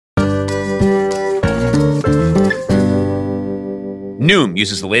Noom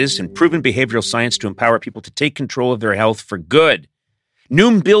uses the latest in proven behavioral science to empower people to take control of their health for good.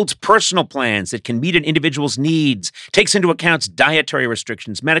 Noom builds personal plans that can meet an individual's needs, takes into account dietary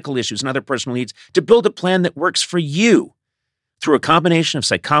restrictions, medical issues, and other personal needs to build a plan that works for you. Through a combination of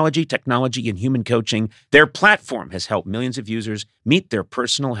psychology, technology, and human coaching, their platform has helped millions of users meet their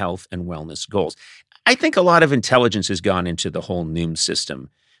personal health and wellness goals. I think a lot of intelligence has gone into the whole Noom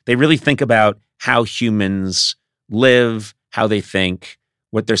system. They really think about how humans live, how they think,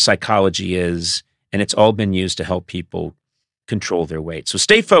 what their psychology is, and it's all been used to help people control their weight. So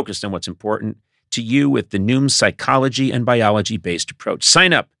stay focused on what's important to you with the Noom psychology and biology-based approach.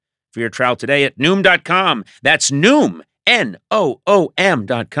 Sign up for your trial today at Noom.com. That's Noom,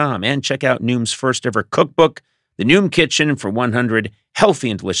 Noom.com. And check out Noom's first ever cookbook, The Noom Kitchen, for 100 healthy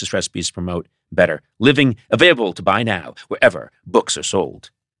and delicious recipes to promote better living. Available to buy now wherever books are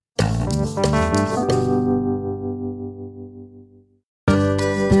sold.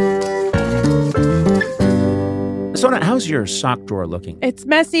 Sona, how's your sock drawer looking? It's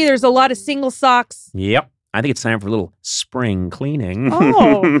messy. There's a lot of single socks. Yep. I think it's time for a little spring cleaning.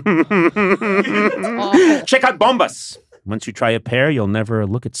 Oh. Check out Bombas. Once you try a pair, you'll never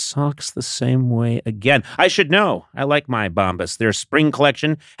look at socks the same way again. I should know. I like my Bombas. Their spring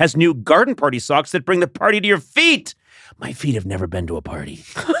collection has new garden party socks that bring the party to your feet. My feet have never been to a party.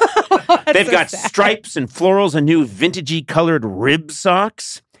 They've got stripes and florals and new vintagey colored rib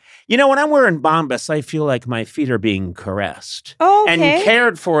socks. You know, when I'm wearing Bombas, I feel like my feet are being caressed and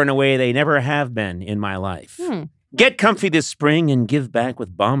cared for in a way they never have been in my life. Get comfy this spring and give back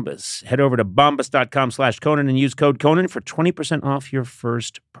with Bombas. Head over to bombas.com/Conan and use code Conan for 20% off your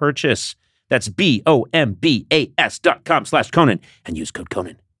first purchase. That's BOMBAS.com/Conan and use code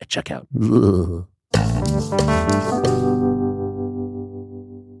Conan at checkout.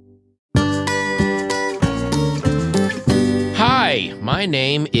 Hi, my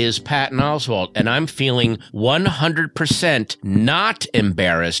name is Patton Oswalt, and I'm feeling 100% not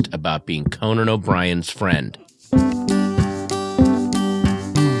embarrassed about being Conan O'Brien's friend.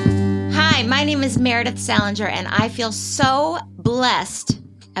 Hi, my name is Meredith Salenger, and I feel so blessed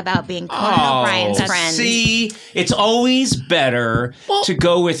about being Conan O'Brien's friend. See, it's always better to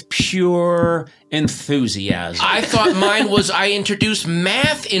go with pure enthusiasm. I thought mine was I introduced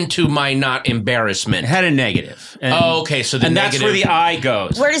math into my not embarrassment. It had a negative. And, okay, so the and negative. that's where the I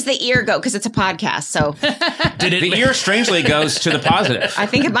goes. Where does the ear go? Because it's a podcast, so. The ear strangely goes to the positive. I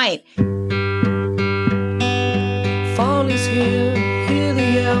think it might. Fall is here, hear the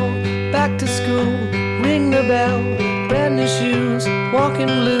yell, back to school, ring the bell, brand new shoes, walking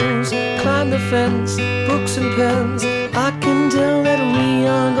blues, climb the fence, books and pens, I can tell that we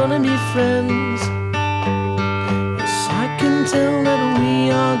are gonna be friends. Yes, I can tell that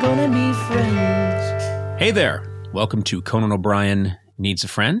we are gonna be friends. Hey there, welcome to Conan O'Brien Needs a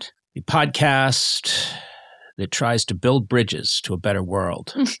Friend, the podcast that tries to build bridges to a better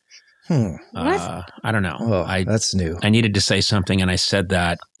world. I don't know. Oh, that's new. I needed to say something, and I said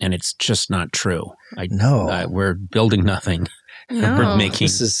that, and it's just not true. No. We're building nothing. No. We're making.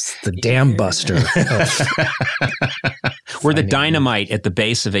 This is the dam buster. We're the dynamite at the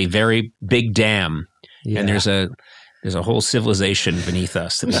base of a very big dam, and there's a whole civilization beneath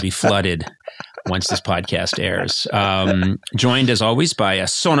us that will be flooded once this podcast airs. Joined, as always, by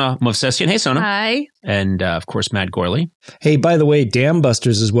Sona Movsesian. Hey, Sona. Hi. And, of course, Matt Gorley. Hey, by the way, dam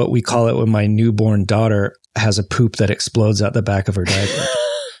busters is what we call it when my newborn daughter has a poop that explodes out the back of her diaper.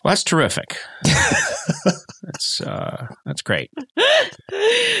 Well, that's terrific. That's great.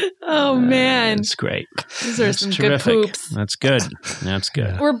 Oh, man. That's great. These are some terrific. good poops. That's good. That's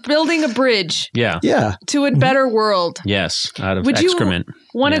good. We're building a bridge Yeah. to a better world. Yes, out of Would excrement.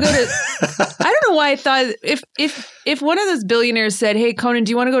 you want to go to... I don't know why I thought if one of those billionaires said, hey, Conan, do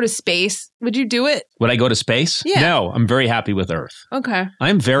you want to go to space? Would you do it? Would I go to space? Yeah. No, I'm very happy with Earth. Okay.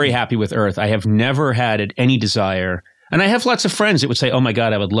 I'm very happy with Earth. I have never had any desire. And I have lots of friends that would say, oh my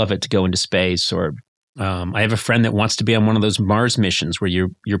God, I would love it to go into space. Or I have a friend that wants to be on one of those Mars missions where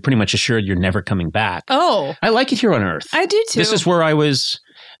you're pretty much assured you're never coming back. Oh. I like it here on Earth. I do too. This is where I was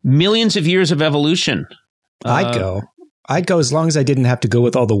millions of years of evolution. I'd go as long as I didn't have to go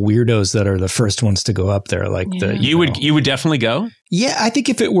with all the weirdos that are the first ones to go up there. You would definitely go? Yeah, I think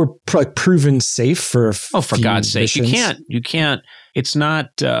if it were proven safe for for God's sake, you can't. It's not.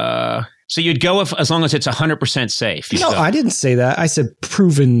 So you'd go as long as it's 100% safe. No, I didn't say that. I said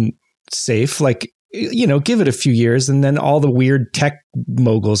proven safe. Like, give it a few years, and then all the weird tech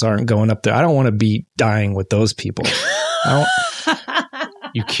moguls aren't going up there. I don't want to be dying with those people.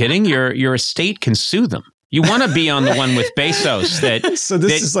 You kidding? Your estate can sue them. You want to be on the one with Bezos. So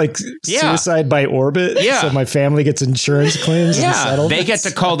this is like suicide by orbit? Yeah. So my family gets insurance claims and settlements? They get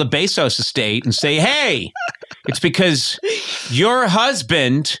to call the Bezos estate and say, hey, it's because your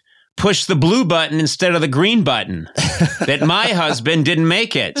husband pushed the blue button instead of the green button that my husband didn't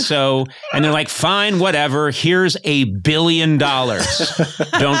make it. So, and they're like, fine, whatever. Here's $1 billion.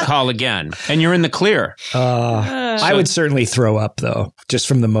 Don't call again. And you're in the clear. I would certainly throw up, though, just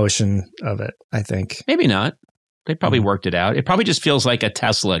from the motion of it, I think. Maybe not. They probably worked it out. It probably just feels like a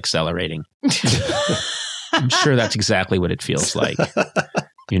Tesla accelerating. I'm sure that's exactly what it feels like.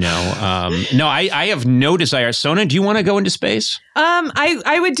 No, I have no desire. Sona, do you want to go into space?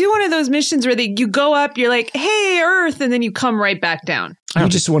 I would do one of those missions where you go up, you're like, hey, Earth, and then you come right back down. You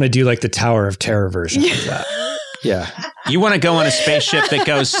just want to do like the Tower of Terror version of that. Yeah. You want to go on a spaceship that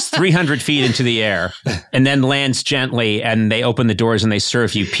goes 300 feet into the air and then lands gently, and they open the doors and they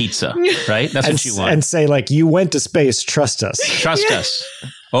serve you pizza, right? That's what you want. And say like, you went to space, trust us. Trust us.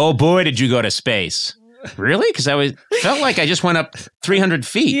 Oh boy, did you go to space. Really? Because felt like I just went up 300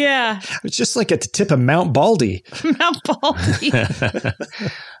 feet. Yeah. It's just like at the tip of Mount Baldy. Mount Baldy.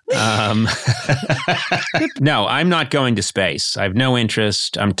 No, I'm not going to space. I have no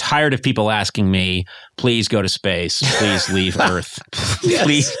interest. I'm tired of people asking me, please go to space. Please leave Earth.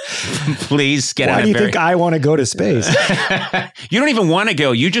 Please get out of here. Why do you think I want to go to space? You don't even want to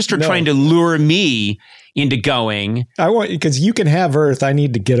go. You just are trying to lure me into going. Because you can have Earth. I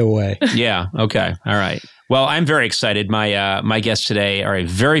need to get away. Yeah. Okay. All right. Well, I'm very excited. My guests today are a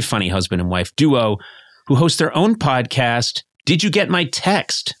very funny husband and wife duo who host their own podcast, Did You Get My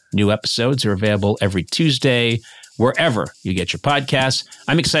Text? New episodes are available every Tuesday, wherever you get your podcasts.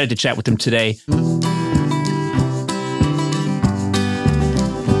 I'm excited to chat with them today.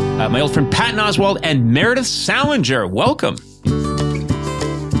 My old friend Patton Oswalt and Meredith Salenger. Welcome.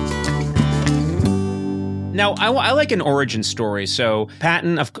 Now, I like an origin story. So,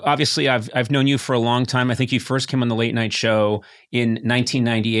 Patton, obviously, I've known you for a long time. I think you first came on the late night show in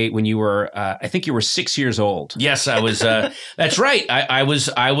 1998 when you were, I think you were 6 years old. Yes, I was. That's right. I was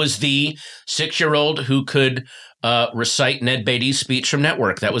the 6-year-old who could recite Ned Beatty's speech from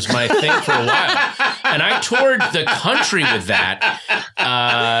Network. That was my thing for a while. And I toured the country with that.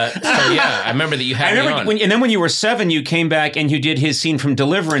 So yeah, I remember that you had me on. And then when you were 7, you came back and you did his scene from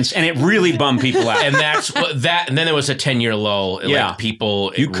Deliverance, and it really bummed people out. And that's that. And then there was a 10-year lull. Yeah, like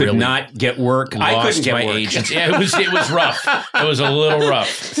people. You could really not get work. I couldn't get work. Agents. Yeah, it was rough. It was a little rough.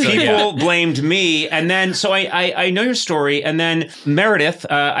 So, people blamed me, and then so I know your story. And then Meredith,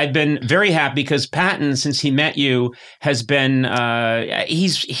 I've been very happy because Patton, since he met you, has been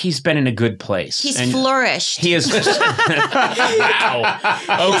he's been in a good place. He's flourished. He is. Wow.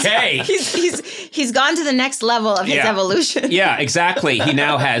 Okay. He's gone to the next level of his evolution. Yeah, exactly. He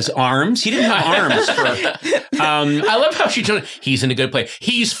now has arms. He didn't have arms for. I love how she told. He's in a good place.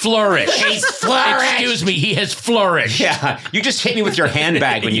 He's flourished. He's flourished. Excuse me. He has flourished. Yeah. You just hit me with your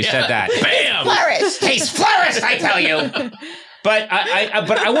handbag when you said that. Bam. Flourished. He's flourished, I tell you. But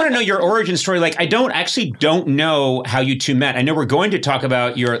I want to know your origin story. Like, I don't know how you two met. I know we're going to talk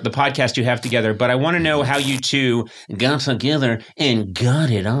about the podcast you have together, but I want to know how you two got together and got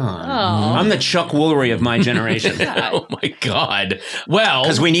it on. Aww. I'm the Chuck Woolery of my generation. Oh my God. Well,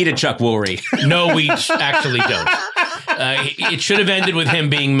 because we need a Chuck Woolery. No, we actually don't. It should have ended with him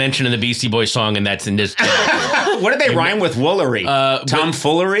being mentioned in the Beastie Boys song, and that's in this. What did they rhyme with Woolery?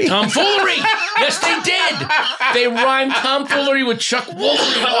 Tomfoolery? Tomfoolery! Yes, they did! They rhymed tomfoolery with Chuck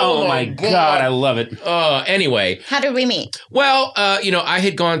Woolery. Oh my God, I love it. Anyway. How did we meet? Well, I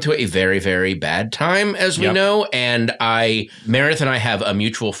had gone through a very, very bad time, as we know, and Meredith and I have a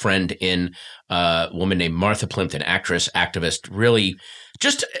mutual friend in a woman named Martha Plimpton, actress, activist, really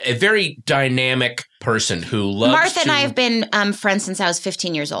just a very dynamic person who loves Martha and I have been friends since I was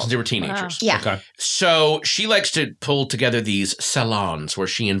 15 years old. They were teenagers. Wow. Yeah. Okay. So she likes to pull together these salons where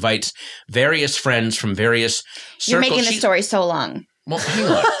she invites various friends from various circles. You're making the story so long. Well, hang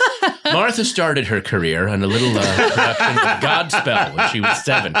on. Martha started her career on a little production of Godspell when she was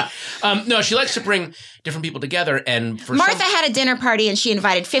 7. No, she likes to bring different people together. And Martha had a dinner party and she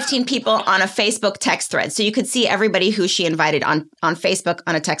invited 15 people on a Facebook text thread. So you could see everybody who she invited on Facebook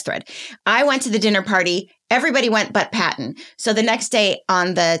on a text thread. I went to the dinner party. Everybody went but Patton. So the next day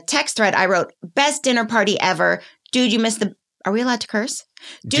on the text thread, I wrote, best dinner party ever. Dude, you missed the... Are we allowed to curse?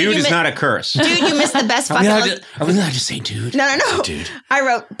 Dude is not a curse. Dude, you missed the best fucking... Are we allowed to say dude? No. Dude. I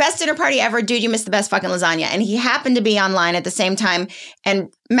wrote, best dinner party ever. Dude, you missed the best fucking lasagna. And he happened to be online at the same time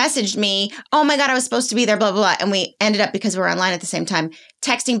and messaged me, oh my God, I was supposed to be there, blah, blah, blah. And we ended up, because we were online at the same time,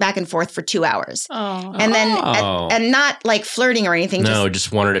 texting back and forth for 2 hours. Oh. And then, and not like flirting or anything. No,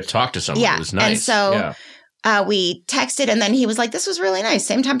 just wanted to talk to someone. Yeah. It was nice. And so we texted, and then he was like, this was really nice.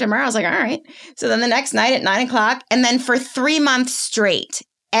 Same time tomorrow. I was like, all right. So then the next night at 9:00, and then for 3 months straight,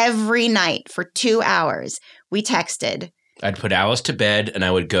 every night for 2 hours, we texted. I'd put Alice to bed and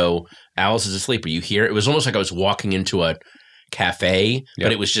I would go, Alice is asleep. Are you here? It was almost like I was walking into a cafe,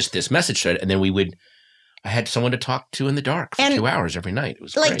 but it was just this message thread. And then I had someone to talk to in the dark for 2 hours every night. It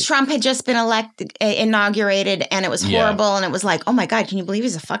was like great. Trump had just been inaugurated, and it was horrible. And it was like, oh my God, can you believe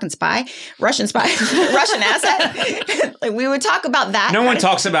he's a fucking spy? Russian spy, Russian asset. Like we would talk about that. No one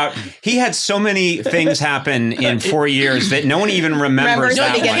talks about, he had so many things happen in 4 years that no one even remembers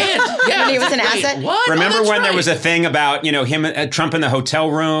that one. When he was an asset. What? Remember when there was a thing about, him, Trump in the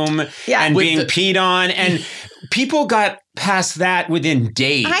hotel room and being peed on, and people got past that within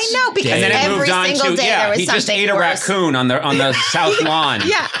days. I know, because and then it every moved on single to, day there was he just something ate a worse. raccoon on the south lawn.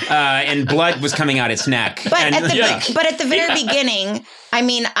 And blood was coming out its neck. But at the very beginning, I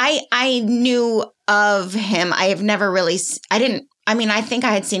mean, I knew of him. I have never really, I think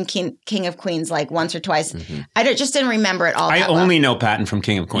I had seen King of Queens like once or twice. Mm-hmm. I just didn't remember it all. I only know Patton from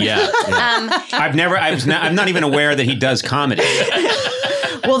King of Queens. Yeah. I'm not even aware that he does comedy.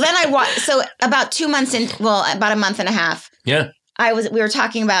 Well, then I watched. So about 2 months about a month and a half. Yeah. We were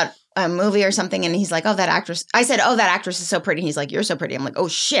talking about a movie or something, and he's like, "Oh, that actress." I said, "Oh, that actress is so pretty." And he's like, "You're so pretty." I'm like, "Oh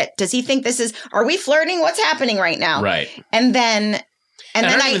shit! Does he think are we flirting? What's happening right now?" Right. And then I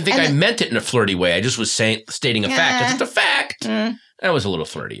don't even think I meant it in a flirty way. I just was stating a fact. It's just a fact. That was a little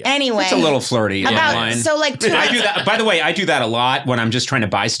flirty. Anyway, it's a little flirty online. So like, I do that. By the way, I do that a lot when I'm just trying to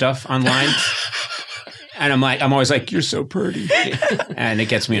buy stuff online. And I'm always like, you're so pretty. And it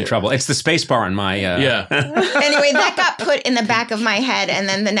gets me in trouble. It's the space bar on my... Anyway, that got put in the back of my head. And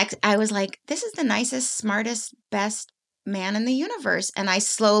then I was like, this is the nicest, smartest, best man in the universe. And I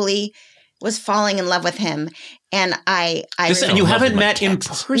slowly was falling in love with him. And and you haven't met in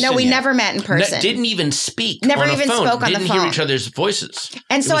person. No, we never met in person. Didn't even speak. Never on a even phone. spoke on the phone. Didn't hear each other's voices.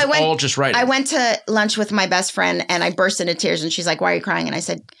 And so all just writing. I went to lunch with my best friend, and I burst into tears. And she's like, "Why are you crying?" And I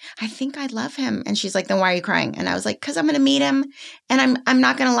said, "I think I love him." And she's like, "Then why are you crying?" And I was like, "Because I'm going to meet him, and I'm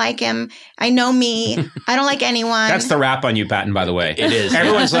not going to like him. I know me. I don't like anyone." That's the rap on you, Patton. By the way, it is.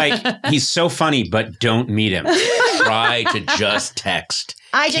 Everyone's like, he's so funny, but don't meet him. Try to just text.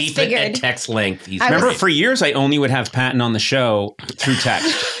 I just Keep figured it at text length. Remember, for years, I only would have Patton on the show through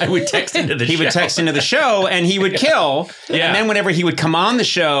text. I would text into the show. He would text into the show, and he would kill. Yeah. And then whenever he would come on the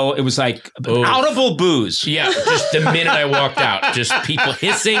show, it was like audible booze. Yeah, just the minute I walked out, just people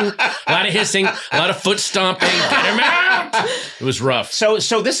hissing, a lot of foot stomping. Get him out! It was rough. So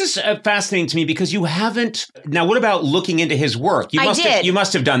this is fascinating to me because you haven't. Now, what about looking into his work? You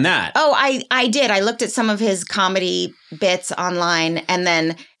must have done that. Oh, I did. I looked at some of his comedy bits online, and then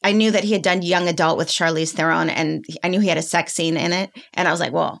I knew that he had done young adult with Charlize Theron, and I knew he had a sex scene in it. And I was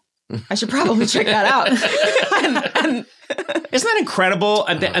like, well, I should probably check that out. Isn't that incredible?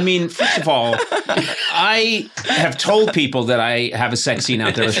 I mean, first of all, I have told people that I have a sex scene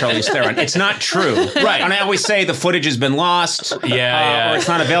out there with Charlize Theron. It's not true. Right. And I always say the footage has been lost. Or it's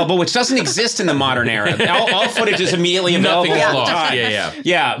not available, which doesn't exist in the modern era. All footage is immediately available all the time.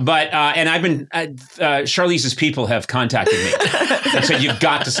 Yeah, but, and I've been, Charlize's people have contacted me and said, you've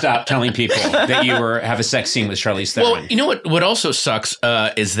got to stop telling people that you have a sex scene with Charlize Theron. Well, you know what also sucks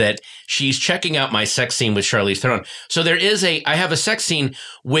is that she's checking out my sex scene with Charlize Theron. So I have a sex scene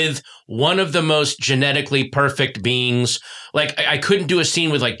with one of the most genetically perfect beings. Like I couldn't do a scene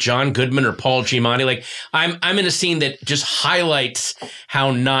with like John Goodman or Paul Giamatti. Like I'm in a scene that just highlights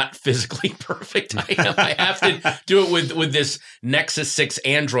how not physically perfect I am. I have to do it with this Nexus 6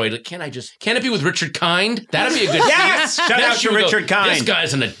 Android. Like, can't it be with Richard Kind? That'd be a good yes! scene. Shout out to Richard Kind. This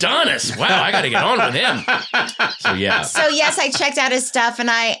guy's an Adonis. Wow, I got to get on with him. So yeah. So yes, I checked out his stuff,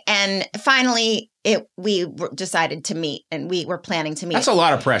 and finally we decided to meet, and we were planning to meet. That's a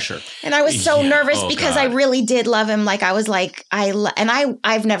lot of pressure. And I was so nervous because I really did love him. Like I was like,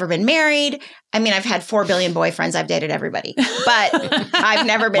 I've nenever been married. I mean, I've had 4 billion boyfriends. I've dated everybody, but I've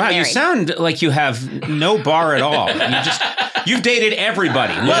never been married. Wow, you sound like you have no bar at all. You've dated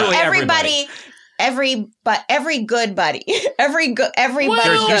everybody. Literally everybody. Every good buddy.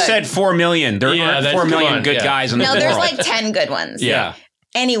 Everybody. You said 4 million. There aren't 4 million good guys in the world. No, there's like 10 good ones. Yeah.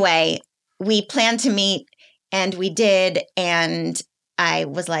 Anyway, we planned to meet, and we did, and I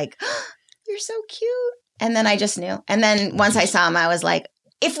was like, oh, you're so cute. And then I just knew. And then once I saw him, I was like,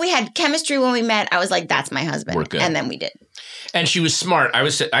 if we had chemistry when we met, I was like, that's my husband. We're good. And then we did. And she was smart. I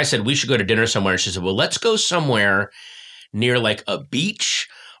said, we should go to dinner somewhere. And she said, well, let's go somewhere near like a beach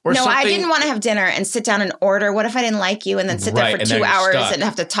or no, something. I didn't want to have dinner and sit down and order. What if I didn't like you and then sit there Right, for and 2 then you're hours stuck. and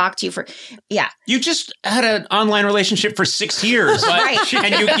have to talk to you for, You just had an online relationship for 6 years. Right.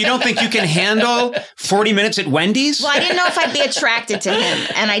 And you don't think you can handle 40 minutes at Wendy's? Well, I didn't know if I'd be attracted to him.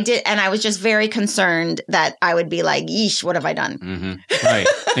 And I did. And I was just very concerned that I would be like, yeesh, what have I done? Mm-hmm. Right.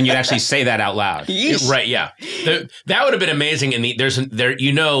 And you'd actually say that out loud. Right, yeah. That would have been amazing. In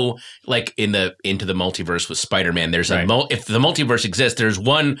like in the Into the Multiverse with Spider-Man, there's if the multiverse exists, there's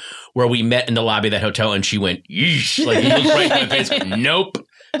one where we met in the lobby of that hotel and she went, yeesh. Like, he looked right in my face. Nope.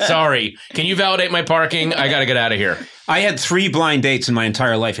 Sorry. Can you validate my parking? I got to get out of here. I had 3 blind dates in my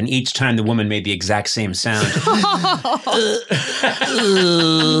entire life, and each time the woman made the exact same sound.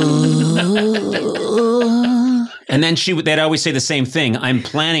 And then they'd always say the same thing. I'm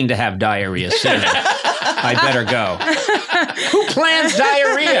planning to have diarrhea soon. I better go. Who plans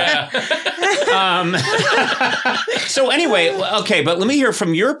diarrhea? So anyway, okay, but let me hear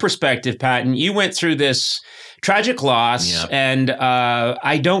from your perspective, Patton. You went through this tragic loss, and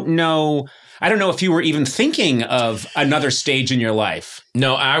I don't know if you were even thinking of another stage in your life.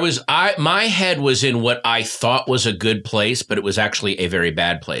 No, my head was in what I thought was a good place, but it was actually a very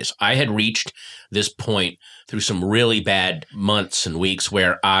bad place. I had reached this point through some really bad months and weeks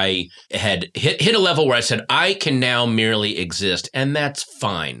where I had hit a level where I said, I can now merely exist, and that's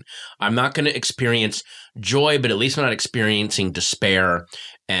fine. I'm not going to experience joy, but at least I'm not experiencing despair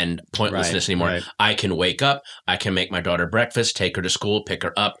and pointlessness anymore. Right. I can wake up, I can make my daughter breakfast, take her to school, pick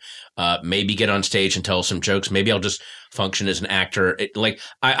her up, maybe get on stage and tell some jokes. Maybe I'll just function as an actor.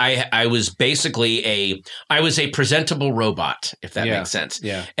 I was basically a presentable robot, if that makes sense.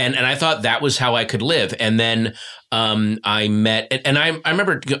 Yeah. And I thought that was how I could live. And then I met, and I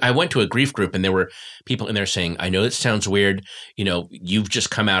remember I went to a grief group and there were people in there saying, I know it sounds weird. You know, you've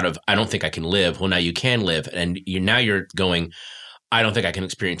just come out of, I don't think I can live. Well, now you can live. And you're going, I don't think I can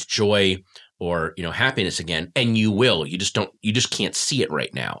experience joy or, happiness again. And you will. You just can't see it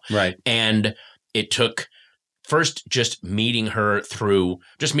right now. Right. And it took first just meeting her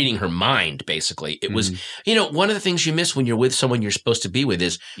mind, basically. It was, one of the things you miss when you're with someone you're supposed to be with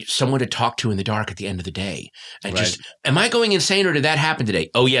is someone to talk to in the dark at the end of the day. And just, am I going insane or did that happen today?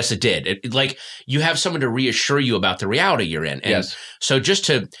 Oh, yes, it did. Like you have someone to reassure you about the reality you're in. And so just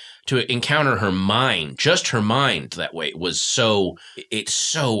to encounter her mind, just her mind that way it's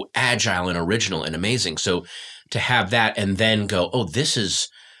so agile and original and amazing. So to have that and then go, oh, this is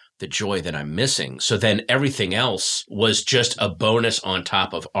the joy that I'm missing. So then everything else was just a bonus on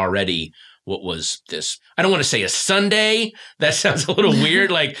top of already what was this. I don't want to say a sundae. That sounds a little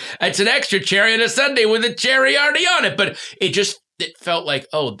weird. Like it's an extra cherry on a sundae with a cherry already on it. But it felt like,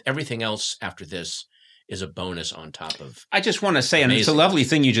 oh, everything else after this is a bonus on top of. I just want to say, and it's a lovely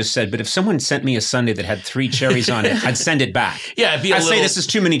thing you just said, but if someone sent me a sundae that had 3 cherries on it, I'd send it back. Yeah, I'd say this is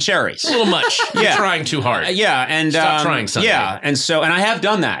too many cherries. A little much. You're trying too hard. And stop trying something. Yeah, and I have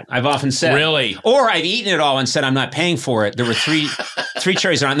done that. I've often said. Really? Or I've eaten it all and said I'm not paying for it. There were 3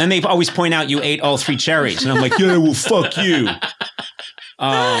 cherries on it, and then they always point out you ate all 3 cherries, and I'm like, yeah, well, fuck you.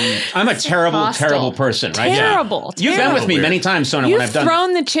 I'm a terrible person, right? Terrible. You've been with me many times, Sona, when I've done. You've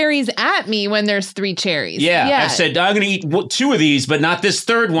thrown the cherries at me when there's 3 cherries. Yeah. I said, I'm going to eat 2 of these, but not this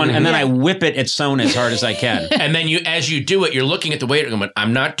third one. And then I whip it at Sona as hard as I can. And then as you do it, you're looking at the waiter going,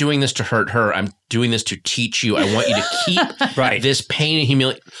 I'm not doing this to hurt her. I'm doing this to teach you. I want you to keep this pain and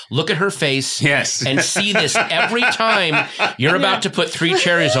humility. Look at her face and see this every time you're about to put 3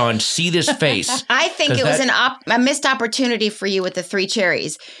 cherries on. See this face. I think it was a missed opportunity for you with the 3 cherries.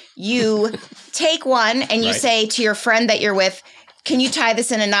 You take one and you say to your friend that you're with, can you tie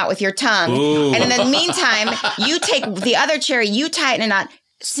this in a knot with your tongue? Ooh. And in the meantime, you take the other cherry, you tie it in a knot,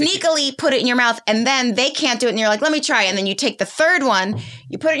 sneakily put it in your mouth, and then they can't do it. And you're like, let me try. And then you take the third one,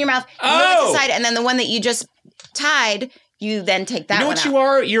 you put it in your mouth, you move it to the side, and then the one that you just tied, you then take that one out. You know what you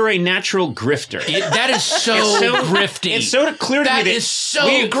are? You're a natural grifter. That is so grifty. It's so clear to me that is so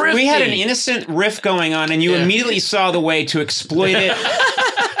grifty. We had an innocent riff going on, and you immediately saw the way to exploit it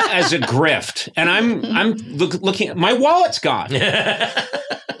as a grift. And I'm looking. My wallet's gone.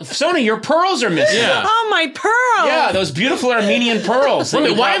 Sona, your pearls are missing. Yeah. Oh, my pearls. Yeah, those beautiful Armenian pearls.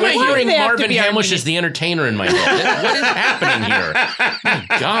 Wait, why am I hearing Marvin Hamlish as the entertainer in my head? What is happening here? My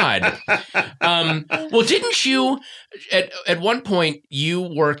God. Well, didn't you, at one point, you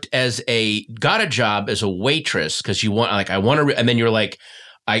worked got a job as a waitress because you want, and then you're like,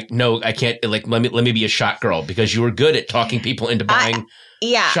 I can't, let me be a shot girl because you were good at talking people into buying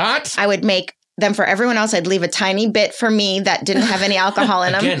shots. I would make them for everyone else. I'd leave a tiny bit for me that didn't have any alcohol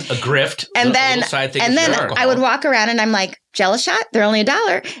in them. Again, a grift. And then I would walk around and I'm like, Jello shot? They're only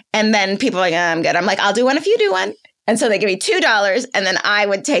 $1. And then people are like, I'm good. I'm like, I'll do one if you do one. And so they give me $2, and then I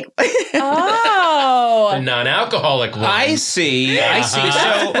would take. The non-alcoholic one. I see. That's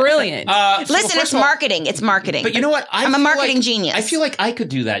So brilliant. Listen, it's marketing. It's marketing. But you know what? I'm a marketing genius. I feel like I could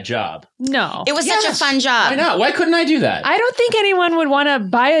do that job. No. It was such a fun job. Why not? Why couldn't I do that? I don't think anyone would want to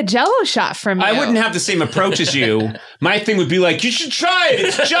buy a Jell-O shot from you. I wouldn't have the same approach as you. My thing would be like, you should try it.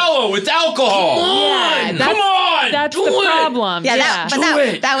 It's Jell-O with alcohol. Come on. That's the problem. Yeah, Yeah.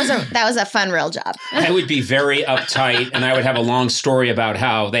 that was a fun real job. I would be very uptight, and I would have a long story about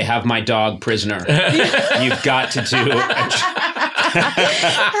how they have my dog prisoner. You've got to do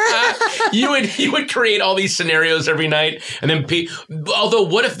You would create all these scenarios every night, and then although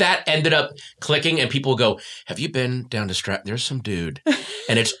what if that ended up clicking and people go, have you been down to there's some dude,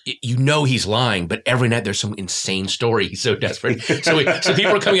 and it's he's lying, but every night there's some insane story. He's so desperate. So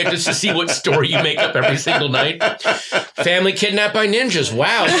people are coming up just to see what story you make up every single night. Family kidnapped by ninjas.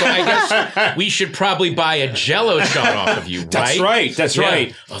 Wow. So I guess we should probably buy a Jell-O shot off of you, right? That's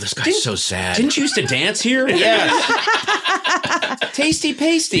right. Oh, this guy's so sad. Didn't you used to dance here? Yes. Tasty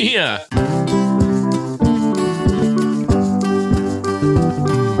pasty. Yeah.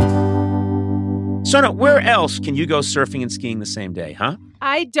 Sona, where else can you go surfing and skiing the same day, huh?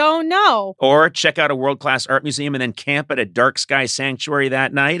 I don't know. Or check out a world-class art museum and then camp at a dark sky sanctuary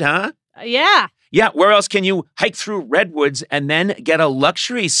that night, huh? Yeah. Yeah, where else can you hike through redwoods and then get a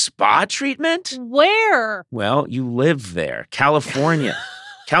luxury spa treatment? Where? Well, you live there. California.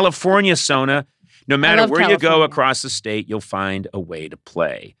 California, Sona. No matter where you go across the state, you'll find a way to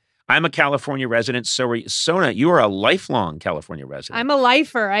play. I'm a California resident, so are you. Sona, you are a lifelong California resident. I'm a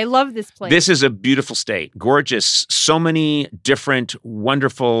lifer. I love this place. This is a beautiful state. Gorgeous. So many different,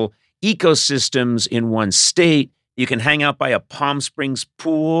 wonderful ecosystems in one state. You can hang out by a Palm Springs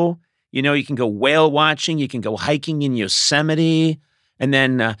pool. You can go whale watching. You can go hiking in Yosemite. And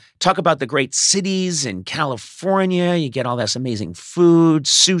then talk about the great cities in California. You get all this amazing food,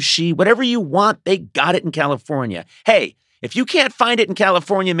 sushi, whatever you want, they got it in California. Hey, if you can't find it in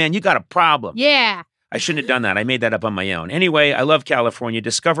California, man, you got a problem. Yeah. I shouldn't have done that. I made that up on my own. Anyway, I love California.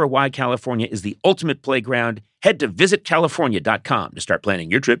 Discover why California is the ultimate playground. Head to visitcalifornia.com to start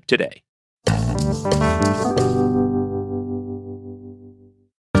planning your trip today.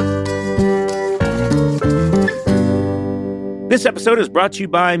 This episode is brought to you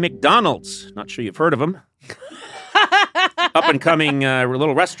by McDonald's. Not sure you've heard of them. Up-and-coming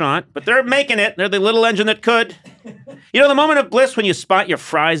little restaurant, but they're making it. They're the little engine that could. The moment of bliss when you spot your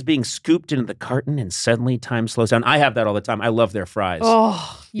fries being scooped into the carton and suddenly time slows down. I have that all the time. I love their fries.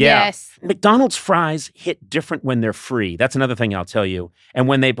 Oh, yeah. Yes. McDonald's fries hit different when they're free. That's another thing I'll tell you. And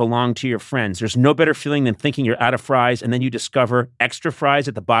when they belong to your friends. There's no better feeling than thinking you're out of fries and then you discover extra fries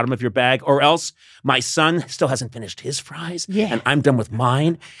at the bottom of your bag. Or else my son still hasn't finished his fries. Yeah. And I'm done with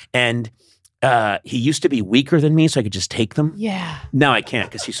mine. And he used to be weaker than me, so I could just take them. Yeah. Now I can't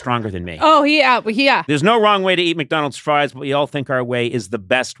because he's stronger than me. Oh, yeah. There's no wrong way to eat McDonald's fries, but we all think our way is the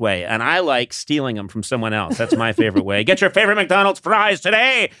best way. And I like stealing them from someone else. That's my favorite way. Get your favorite McDonald's fries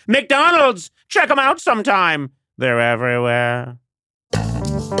today. McDonald's! Check them out sometime. They're everywhere.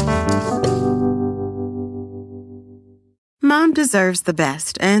 Mom deserves the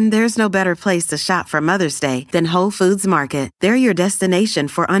best, and there's no better place to shop for Mother's Day than Whole Foods Market. They're your destination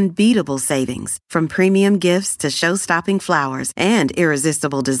for unbeatable savings, from premium gifts to show-stopping flowers and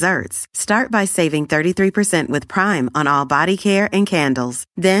irresistible desserts. Start by saving 33% with Prime on all body care and candles.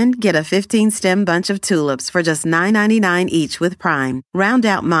 Then get a 15-stem bunch of tulips for just $9.99 each with Prime. Round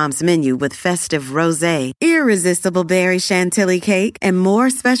out Mom's menu with festive rosé, irresistible berry chantilly cake, and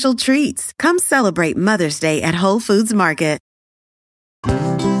more special treats. Come celebrate Mother's Day at Whole Foods Market.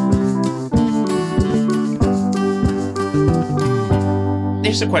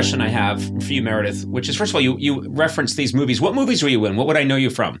 Here's a question I have for you, Meredith, which is, first of all, you referenced these movies. What movies were you in? What would I know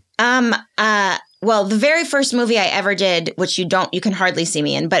you from? Well, the very first movie I ever did, which you can hardly see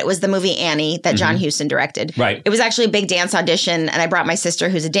me in, but it was the movie Annie that John Huston directed. Right. It was actually a big dance audition, and I brought my sister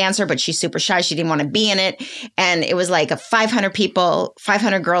who's a dancer, but she's super shy. She didn't want to be in it. And it was like 500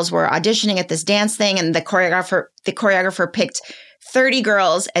 girls were auditioning at this dance thing, and the choreographer picked 30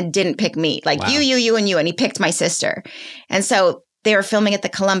 girls and didn't pick me. Like, wow. you, and you. And he picked my sister. And so they were filming at the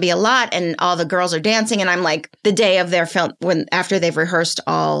Columbia lot and all the girls are dancing. And I'm like, the day of their film, after they've rehearsed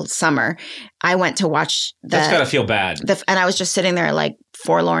all summer, I went to watch That's got to feel bad. And I was just sitting there like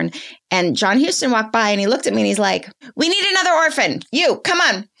forlorn. And John Huston walked by and he looked at me and he's like, we need another orphan. You, come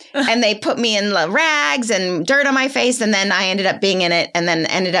on. And they put me in rags and dirt on my face. And then I ended up being in it and then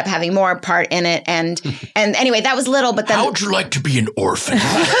ended up having more part in it. And anyway, that was little, but then. How would you like to be an orphan?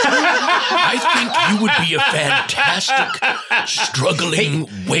 I think you would be a fantastic, struggling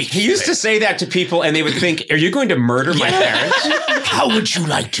waif. He used to say that to people and they would think, are you going to murder my parents? How would you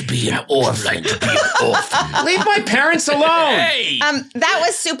like to be an orphan? Leave my parents alone. Hey! That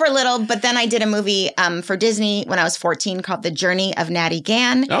was super little, but then I did a movie for Disney when I was 14 called The Journey of Natty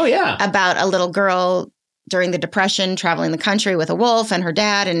Gann. Oh, yeah. About a little girl during the Depression traveling the country with a wolf and her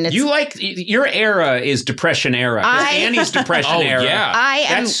dad. And it's, your era is Depression era. Annie's Depression era. Yeah. I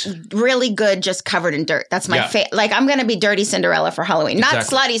am really good just covered in dirt. That's my like, I'm going to be Dirty Cinderella for Halloween. Exactly.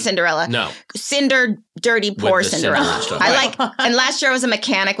 Not Slutty Cinderella. No. Cinder, dirty, poor Cinderella. Stuff. I like, and last year I was a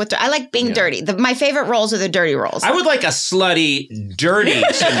mechanic with, I like being dirty. My favorite roles are the dirty roles. I would like a slutty, dirty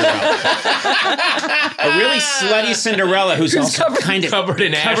Cinderella. A really slutty Cinderella who's also kind of covered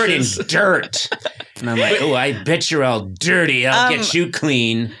in dirt. And I'm like, oh, I bet you're all dirty. I'll get you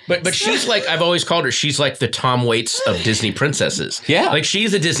clean. But she's like, I've always called her, she's like the Tom Waits of Disney princesses. Yeah. Like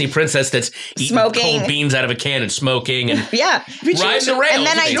she's a Disney princess that's eating Smoking. cold beans out of a can and smoking and yeah. riding the rails. And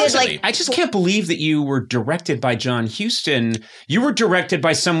then I did like, I just can't believe that you were directed by John Huston. You were directed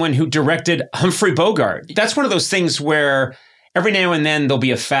by someone who directed Humphrey Bogart. That's one of those things where every now and then there'll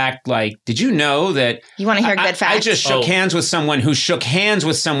be a fact like, did you know that... You want to hear good facts? I just shook hands with someone who shook hands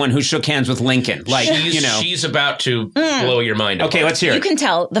with someone who shook hands with Lincoln. Like, she's about to blow your mind. Okay, let's hear it. You can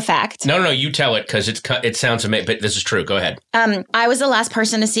tell the fact. No, you tell it because it sounds amazing, but this is true. Go ahead. I was the last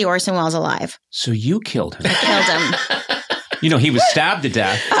person to see Orson Welles alive. So you killed him. I killed him. You know, he was stabbed to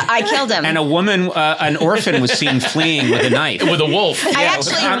death. I killed him. And a woman, an orphan was seen fleeing with a knife. With a wolf.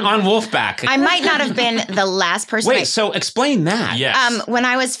 On wolfback. I might not have been the last person. Wait, so explain that. Yes. When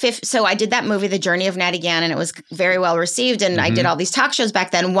I was so I did that movie, The Journey of Natty Gann, and it was very well received. And I did all these talk shows back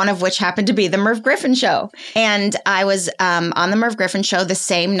then, one of which happened to be The Merv Griffin Show. And I was on The Merv Griffin Show the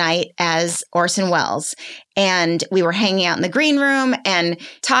same night as Orson Welles. And we were hanging out in the green room and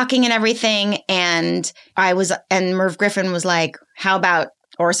talking and everything. And Merv Griffin was like, how about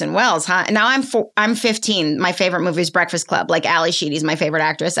Orson Welles, huh? And now I'm 15. My favorite movie is Breakfast Club. Like Ali Sheedy's my favorite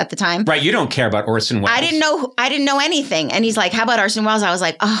actress at the time. Right. You don't care about Orson Welles. I didn't know anything. And he's like, how about Orson Welles? I was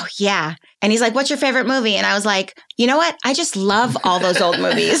like, oh yeah. And he's like, what's your favorite movie? And I was like, you know what? I just love all those old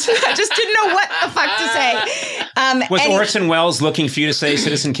movies. I just didn't know what the fuck to say. Was Orson Welles looking for you to say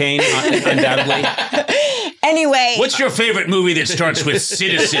Citizen Kane? Undoubtedly. Anyway. What's your favorite movie that starts with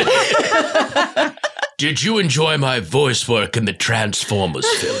Citizen? Did you enjoy my voice work in the Transformers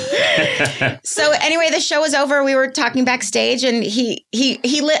film? So anyway, the show was over. We were talking backstage, and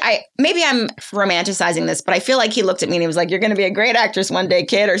maybe I'm romanticizing this, but I feel like he looked at me and he was like, "You're going to be a great actress one day,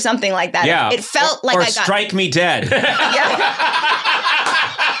 kid," or something like that. Yeah, it felt like or I got strike me dead.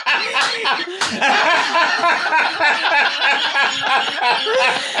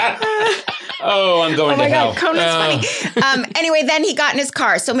 Oh, I'm going to hell. God, Conan's funny. Anyway, then he got in his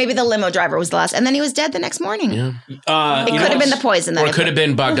car. So maybe the limo driver was the last. And then he was dead the next morning. Yeah. It could have been the poison. Or it could have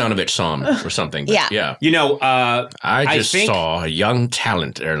been Bogdanovich Psalm or something. Yeah. You know, I saw a young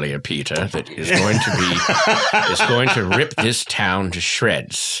talent earlier, Peter, that is going to rip this town to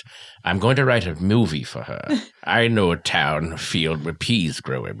shreds. I'm going to write a movie for her. I know a town, a field where peas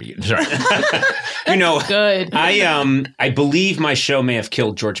grow every year. Sorry. You know, good. I believe my show may have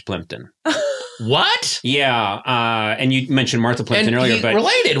killed George Plimpton. What? Yeah. And you mentioned Martha Plimpton earlier. But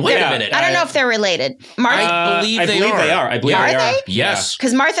related. Wait a minute. I don't know if they're related. I believe they are. I believe they are. Yes.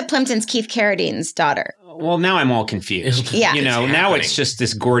 Because Martha Plimpton's Keith Carradine's daughter. Well, now I'm all confused. Yeah. You know, now it's just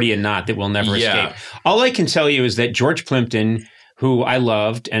this Gordian knot that we'll never escape. All I can tell you is that George Plimpton, who I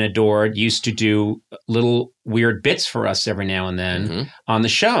loved and adored, used to do little weird bits for us every now and then on the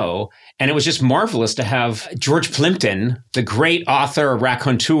show. And it was just marvelous to have George Plimpton, the great author,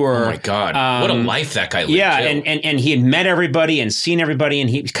 raconteur. Oh, my God. What a life that guy lived. Yeah, and he had met everybody and seen everybody, and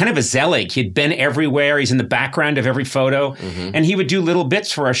he was kind of a zealot. He had been everywhere. He's in the background of every photo. And he would do little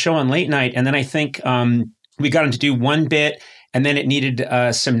bits for our show on late night. And then I think we got him to do one bit, and then it needed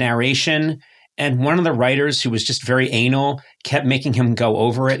some narration. And one of the writers, who was just very anal, kept making him go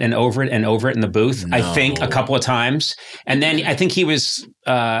over it and over it and over it in the booth, I think, a couple of times. And then I think he was,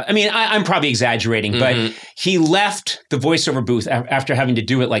 I'm probably exaggerating, but he left the voiceover booth after having to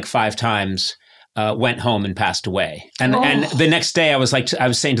do it like 5 times, went home and passed away. And the next day I was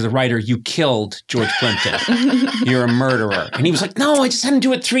saying to the writer, you killed George Plimpton. You're a murderer. And he was like, no, I just had him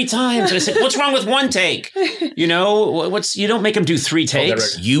do it 3 times. And I said, what's wrong with 1 take? You know, you don't make him do 3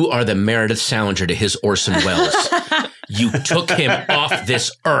 takes. You are the Meredith Salenger to his Orson Welles. You took him off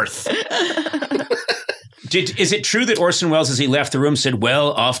this earth. Is it true that Orson Welles, as he left the room, said,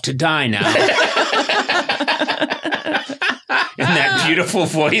 "Well, off to die now"? In that beautiful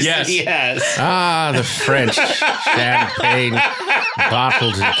voice that he has. Ah, the French champagne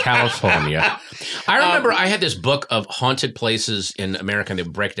bottled in California. I remember I had this book of haunted places in America, and they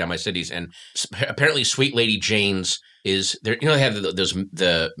would break down my cities. And apparently, Sweet Lady Jane's is there. You know, they have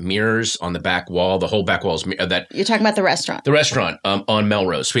the mirrors on the back wall. The whole back wall is that. You're talking about the restaurant. The restaurant on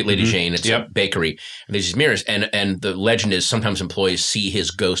Melrose, Sweet Lady Jane. It's a bakery, and there's these mirrors. And the legend is sometimes employees see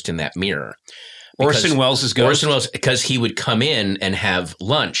his ghost in that mirror. Orson Welles' ghost? Orson Welles, because he would come in and have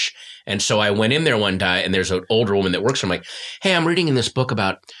lunch. And so I went in there one day, and there's an older woman that works there. I'm like, hey, I'm reading in this book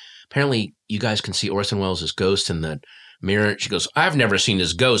about, apparently you guys can see Orson Welles' ghost in the mirror. She goes, I've never seen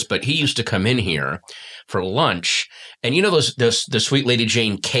his ghost, but he used to come in here for lunch. And you know the Sweet Lady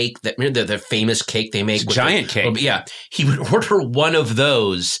Jane cake, the famous cake they make? Giant cake. Yeah. He would order one of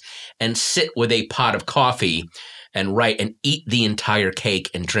those and sit with a pot of coffee and write and eat the entire cake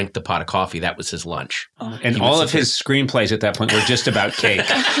and drink the pot of coffee. That was his lunch. And all of his screenplays at that point were just about cake.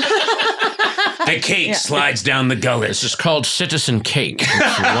 The cake slides down the gullet. This is called Citizen Cake.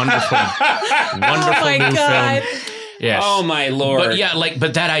 It's a wonderful new film. Yes. Oh my Lord. But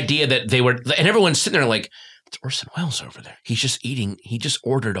but that idea that they were, and everyone's sitting there like, it's Orson Welles over there. He's just eating. He just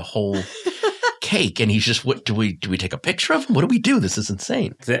ordered a whole cake, and he's just, what do we take a picture of him? What do we do? This is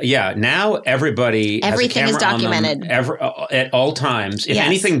insane. Now everything is documented at all times. If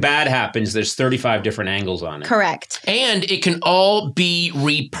anything bad happens, there's 35 different angles on it. Correct. And it can all be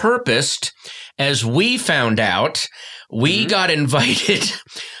repurposed. As we found out, we got invited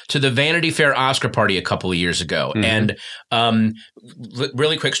to the Vanity Fair Oscar party a couple of years ago. And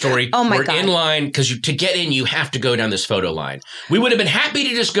really quick story. Oh my We're God. in line because to get in, you have to go down this photo line. We would have been happy to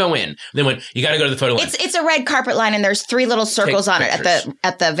just go in. Then when you got to go to the photo line. It's a red carpet line, and there's 3 little circles on it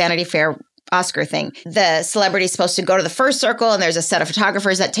at the Vanity Fair Oscar thing. The celebrity's supposed to go to the first circle, and there's a set of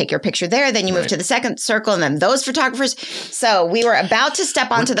photographers that take your picture there. Then you move to the second circle, and then those photographers. So we were about to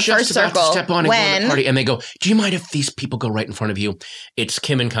step onto the first circle step on and go to the party, and they go, "Do you mind if these people go right in front of you?" It's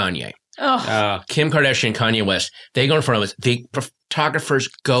Kim and Kanye. Kim Kardashian and Kanye West. They go in front of us. The photographers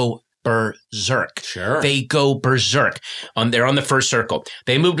go berserk. Sure. They go berserk. They're on the first circle.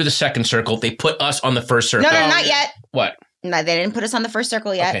 They move to the second circle. They put us on the first circle. No, not yet. What? No, they didn't put us on the first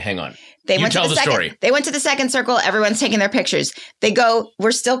circle yet. Okay, hang on. They You went tell to the second, story. They went to the second circle. Everyone's taking their pictures. They go,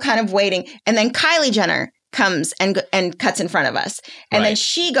 we're still kind of waiting. And then Kylie Jenner comes and cuts in front of us. And then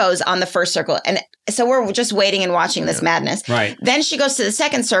she goes on the first circle. And so we're just waiting and watching this madness. Right. Then she goes to the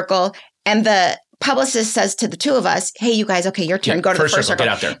second circle, and the publicist says to the two of us, hey, you guys, okay, your turn. Go to the first circle.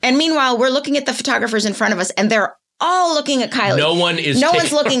 Get out there. And meanwhile, we're looking at the photographers in front of us, and they're all looking at Kylie. No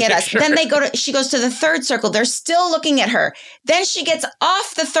one's looking at us. Then she goes to the third circle. They're still looking at her. Then she gets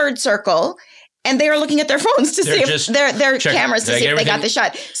off the third circle, and they are looking at their phones to see if their cameras to see if they got the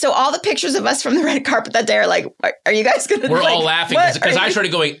shot. So all the pictures of us from the red carpet that day are like, are you guys going to? We're all laughing because I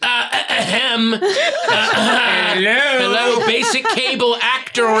started going, ahem. Hello, basic cable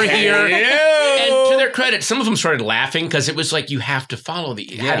actor here. And to their credit, some of them started laughing because it was like, you have to follow the,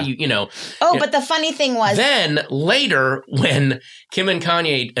 how do you know. Oh, but the funny thing was. Then later, when Kim and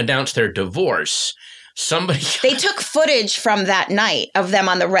Kanye announced their divorce, they took footage from that night of them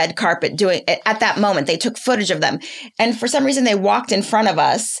on the red carpet doing it. At that moment, they took footage of them. And for some reason, they walked in front of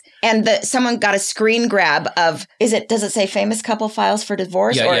us, and someone got a screen grab of, does it say famous couple files for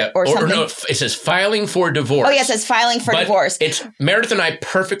divorce or something? No, it says filing for divorce. Oh, yeah, it says filing for divorce. It's Meredith and I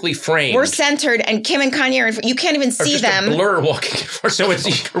perfectly framed. We're centered, and Kim and Kanye are you can't even see them. A blur walking. So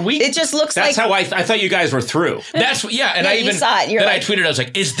it just looks like. That's how I thought you guys were through. That's, and I even saw it. I tweeted, I was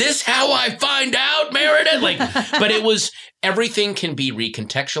like, is this how I find out, Meredith? But it was, everything can be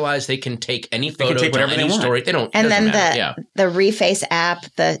recontextualized. They can take any photo, take whatever any they want. story. They don't. And then the Reface app,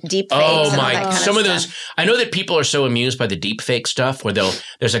 the deep fakes. Oh my! And all that Some kind of stuff. those. I know that people are so amused by the deep fake stuff. Where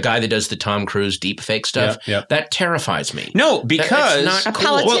there's a guy that does the Tom Cruise deep fake stuff. Yep. That terrifies me. No, because that's not a cool.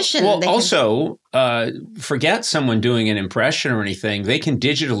 politician. Well, also, forget someone doing an impression or anything. They can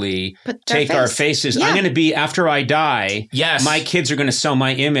digitally take our faces. Yeah. I'm going to be, after I die, Yes. my kids are going to sell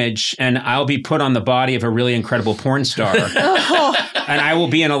my image, and I'll be put on the body of a really incredible porn star. And I will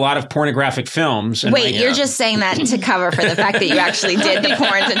be in a lot of pornographic films. And Wait, you're just saying that to cover for the fact that you actually did the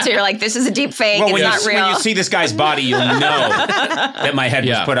porns, and so you're like, this is a deep fake. Well, it's not real. When you see this guy's body, you'll know that my head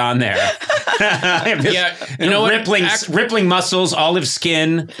was put on there. I have this, you know what? rippling muscles, olive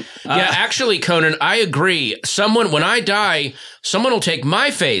skin. Actually, Conan, I agree. When I die, someone will take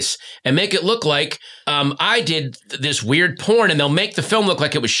my face and make it look like I did this weird porn, and they'll make the film look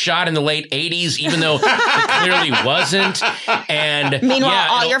like it was shot in the late 80s, even though it clearly wasn't. And meanwhile,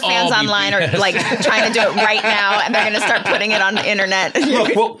 all your fans online are like trying to do it right now, and they're going to start putting it on the internet.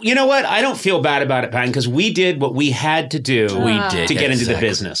 Look, well, you know what? I don't feel bad about it, Patton, because we did what we had to do to get into the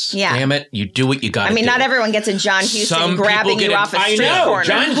business. Yeah. Damn it. You do what you got to do. I mean, not everyone gets a John Huston grabbing you off a street corner.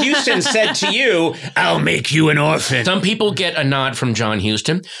 John Huston said to you, I'll make you an orphan. Some people get a nod from John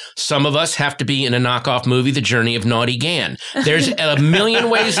Huston. Some of us have to be in a knockoff movie, The Journey of Naughty Gan. There's a million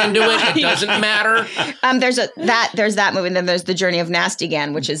ways into it. It doesn't matter. There's that movie, and then there's The Journey of Nasty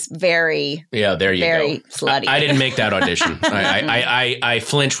Gan, which is very slutty. I didn't make that audition. I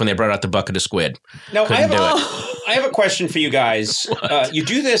flinched when they brought out the bucket of squid. No, I have a question for you guys. You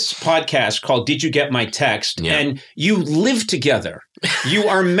do this podcast called Did You Get My Text? Yeah. And you live together. You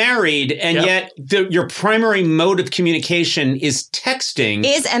are married, and yet your primary mode of communication is texting.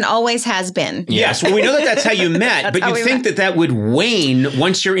 Is and always has been. Yes. Well, we know that that's how you met, but you think that would wane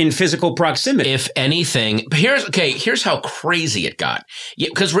once you're in physical proximity. If anything, here's how crazy it got.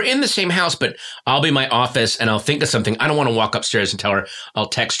 Because we're in the same house, but I'll be in my office and I'll think of something. I don't want to walk upstairs and tell her. I'll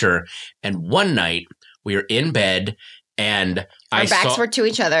text her. And one night we were in bed, and our backs were to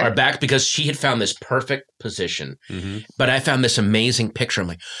each other. Our backs, because she had found this perfect position. Mm-hmm. But I found this amazing picture. I'm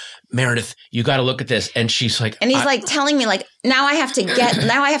like, Meredith, you got to look at this. And she's like, and he's like telling me like, now I have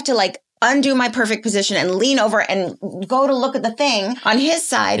to like undo my perfect position and lean over and go to look at the thing on his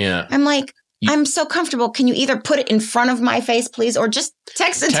side. Yeah. I'm like, I'm so comfortable. Can you either put it in front of my face, please, or just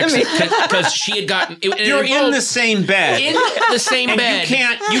text it to me? Because she had gotten. You're in the same bed. In the same bed.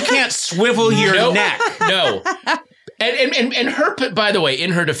 You can't swivel your neck. No. And her, by the way,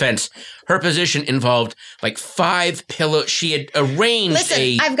 in her defense, her position involved like 5 pillows. She had arranged.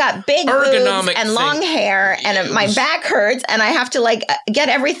 Listen, I've got big boobs and long hair, and my back hurts, and I have to like get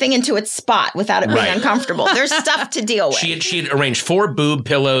everything into its spot without it being uncomfortable. There's stuff to deal with. She had arranged 4 boob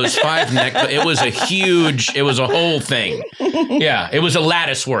pillows, 5 neck. It was a whole thing. Yeah, it was a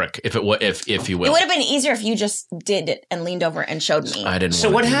lattice work, if you will. It would have been easier if you just did it and leaned over and showed me. I didn't.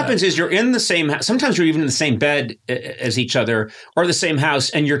 So what happens is you're in the same house. Sometimes you're even in the same bed as each other, or the same house,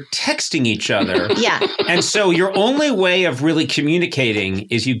 and you're texting each other. Yeah. And so your only way of really communicating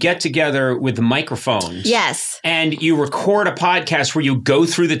is you get together with the microphones. Yes. And you record a podcast where you go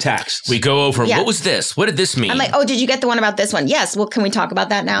through the texts. We go over, what was this? What did this mean? I'm like, oh, did you get the one about this one? Yes. Well, can we talk about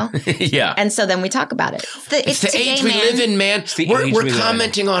that now? Yeah. And so then we talk about it. It's the age we live in, man. We're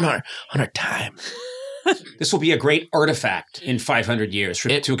commenting on our time. This will be a great artifact in 500 years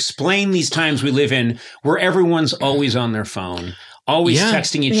to explain these times we live in, where everyone's always on their phone, always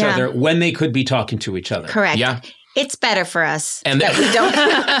texting each other when they could be talking to each other. Correct. Yeah. It's better for us that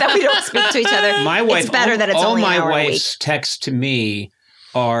we don't speak to each other. My wife, it's better that it's only an hour a week. All my wife's texts to me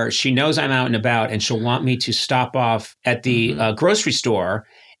are, she knows I'm out and about, and she'll want me to stop off at the grocery store.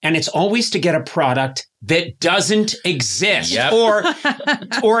 And it's always to get a product that doesn't exist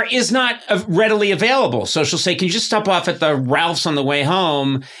or is not readily available. So she'll say, can you just stop off at the Ralph's on the way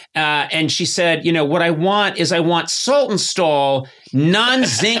home? And she said, what I want is Salt and Stall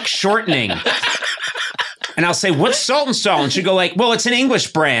non-zinc shortening. And I'll say, what's Salt and Stall? And she'll go like, well, it's an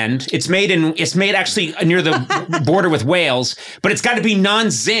English brand. It's made actually near the border with Wales, but it's got to be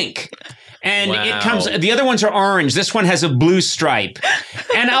non-zinc. And it comes, the other ones are orange. This one has a blue stripe.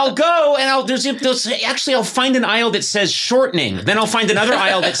 And I'll go and I'll find an aisle that says shortening. Then I'll find another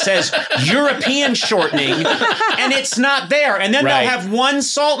aisle that says European shortening. And it's not there. And then they'll have one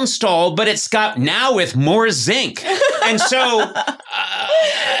Salt and Stall, but it's got now with more zinc. And so, and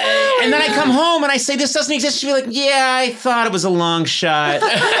then I come home and I say, this doesn't exist. She'll be like, yeah, I thought it was a long shot.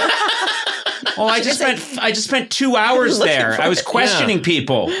 Oh, I just spent 2 hours there. I was questioning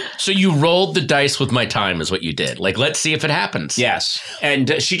people. So you rolled the dice with my time is what you did. Like, let's see if it happens. Yes.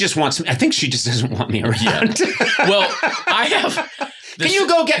 And she just wants me. I think she just doesn't want me around. Well, I have... Can you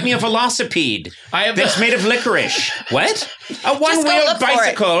go get me a velocipede that's made of licorice? What? A one-wheeled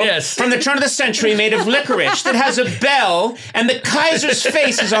bicycle from the turn of the century made of licorice that has a bell, and the Kaiser's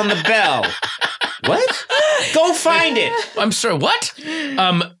face is on the bell. What? Go find it. I'm sorry, what?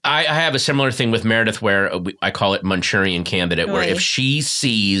 I have a similar thing with Meredith where I call it Manchurian Candidate, where if she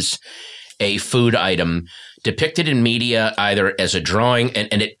sees a food item depicted in media either as a drawing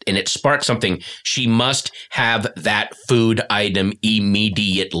and it sparks something, she must have that food item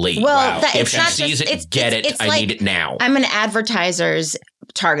immediately. Well, if she sees it, get it. I need it now. I'm an advertiser's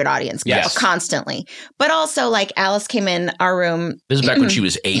target audience constantly. But also, like, Alice came in our room. This is back when she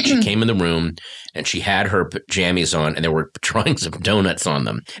was 8. She came in the room and she had her jammies on, and there were drawings of donuts on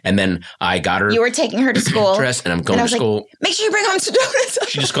them. And then I got her. You were taking her to school. Dress, and I'm going to school. Like, make sure you bring home some donuts.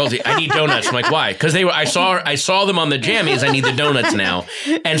 She just calls me, I need donuts. I'm like, why? Because I saw them on the jammies. I need the donuts now.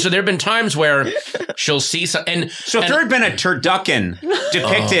 And so there have been times where she'll see some. So if there had been a turducken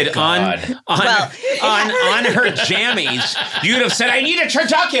depicted on her jammies, you'd have said, I need a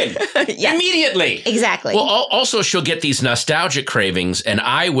turducken immediately. Exactly. Well, also she'll get these nostalgic cravings, and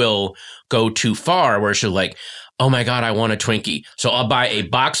I will go too far where she'll like, oh my God, I want a Twinkie. So I'll buy a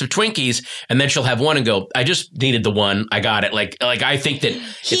box of Twinkies, and then she'll have one and go, I just needed the one. I got it. Like I think that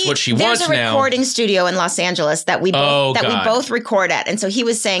it's what she wants now. There's a recording studio in Los Angeles that we both record at. And so he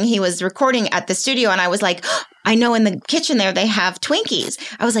was saying he was recording at the studio, and I was like, I know in the kitchen there they have Twinkies.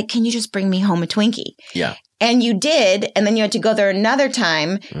 I was like, can you just bring me home a Twinkie? Yeah. And you did, and then you had to go there another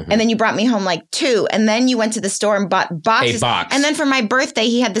time, and then you brought me home like 2, and then you went to the store and bought boxes. A box. And then for my birthday,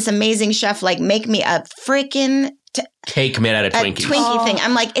 he had this amazing chef like make me a freaking cake made out of Twinkies. Twinkie thing.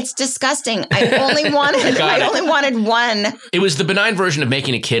 I'm like, it's disgusting. I only wanted one. It was the benign version of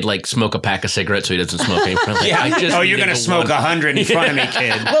making a kid like smoke a pack of cigarettes so he doesn't smoke any. Like, you're going to smoke 100 in front of me,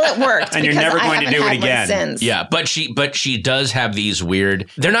 kid. Well, it worked. And you're never going to do it again. Since. Yeah, but she does have these weird.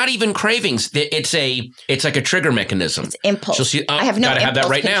 They're not even cravings. It's like a trigger mechanism. It's impulse. She'll see, I have no gotta have that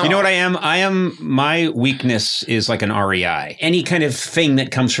right now. You know what I am? My weakness is like an REI. Any kind of thing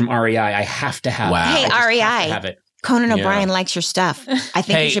that comes from REI, I have to have. Wow. Hey, REI. Have it. Conan O'Brien likes your stuff. I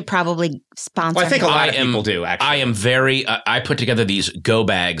think you should probably sponsor. Well, I think a lot of people people do, actually. I am very, I put together these go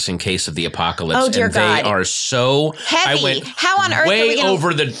bags in case of the apocalypse. Oh, dear and God. They are so heavy. I went How on earth way are we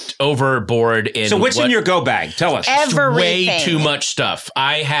gonna... overboard in So what's in your go bag? Tell us. Everything. Way too much stuff.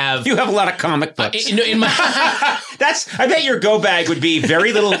 I have. You have a lot of comic books. In my I bet your go bag would be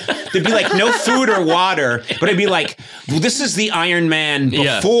very little. There'd be like no food or water, but it'd be like, well, this is the Iron Man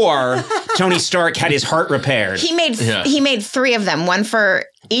before Tony Stark had his heart repaired. He made 3 of them, one for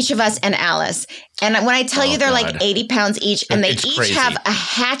each of us and Alice. And when I tell you they're like 80 pounds each, and they each have a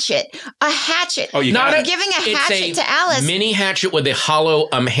hatchet. A hatchet. Oh, you got I'm it? giving a hatchet to Alice. Mini hatchet with a hollow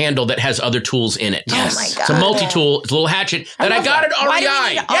handle that has other tools in it. Yes. Oh my God. It's a multi-tool. It's a little hatchet that I got at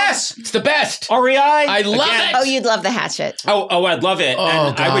REI. Yes. It's the best. REI. I love it. Oh, you'd love the hatchet. Oh, I'd love it. Oh,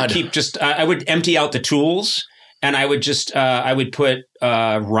 and I would God. keep I would empty out the tools, and I would just I would put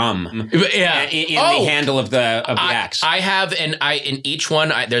rum in the handle of the axe. I have, in each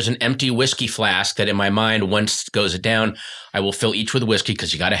one, there's an empty whiskey flask that in my mind, once it goes down, I will fill each with whiskey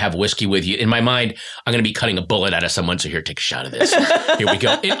because you got to have whiskey with you. In my mind, I'm going to be cutting a bullet out of someone. So here, take a shot of this. Here we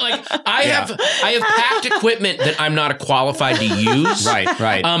go. I have packed equipment that I'm not qualified to use.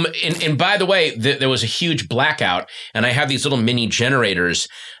 Right. And by the way, there was a huge blackout, and I have these little mini generators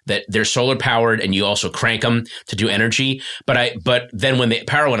that they're solar powered, and you also crank them to do energy. But then when the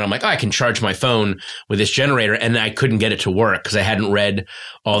power went, I'm like, I can charge my phone with this generator, and I couldn't get it to work because I hadn't read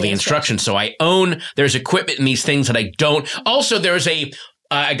all the instructions. So there's equipment in these things that I don't. Also, there's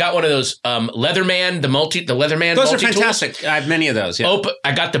I got one of those Leatherman, the Leatherman. Those multi-tools. are fantastic. I have many of those. Yeah.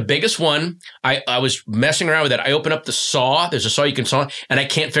 I got the biggest one. I was messing around with it. I open up the saw. There's a saw you can saw, and I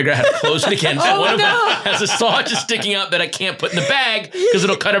can't figure out how to close it again. So one of them has a saw just sticking out that I can't put in the bag because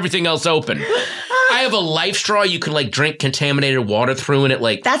it'll cut everything else open. I have a life straw you can drink contaminated water through, and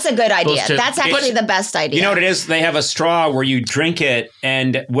it That's a good idea. That's actually the best idea. You know what it is? They have a straw where you drink it,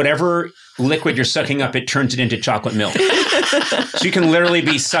 and whatever liquid you're sucking up, it turns it into chocolate milk. So you can literally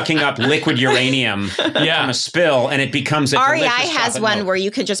be sucking up liquid uranium from a spill, and it becomes a REI has one milk. where you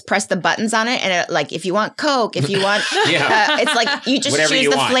could just press the buttons on it, and if you want Coke, if you want, it's like you just Whatever choose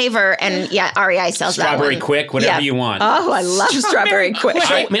you the want. flavor, and REI sells that one. Strawberry Quick, whatever you want. Oh, I love Strawberry Quick.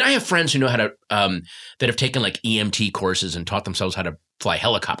 I have friends who know how to that have taken EMT courses and taught themselves how to fly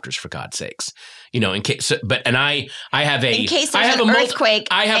helicopters, for God's sakes. In case, I have a. In case there's an earthquake,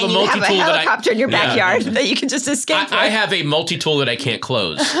 I have and a you have a multi-tool helicopter in your backyard that you can just escape with. I have a multi-tool that I can't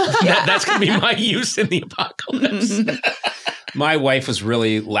close. That's going to be my use in the apocalypse. My wife was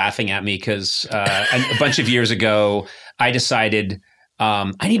really laughing at me because a bunch of years ago, I decided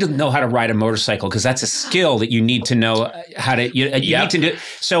I need to know how to ride a motorcycle because that's a skill that you need to know how to. You need to do.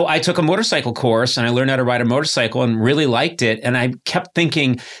 So I took a motorcycle course and I learned how to ride a motorcycle and really liked it. And I kept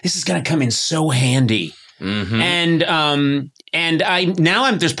thinking this is going to come in so handy. Mm-hmm.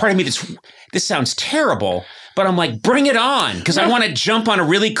 And there's part of me this sounds terrible, but I'm like, bring it on, because I want to jump on a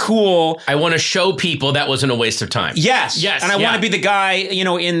really cool. I want to show people that wasn't a waste of time. Yes, and I want to be the guy,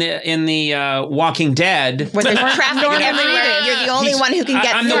 in the Walking Dead. Where there's traffic everywhere. You're the only one who can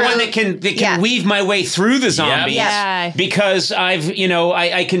get I'm through. the one that can weave my way through the zombies because I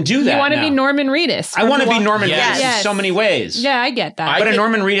can do that. You want to now. be Norman Reedus. I want to be Norman Reedus Yes. in so many ways. Yeah, I get that. But a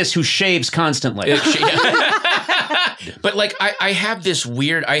Norman Reedus who shaves constantly. But like I have these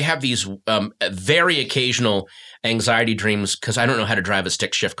very occasional anxiety dreams because I don't know how to drive a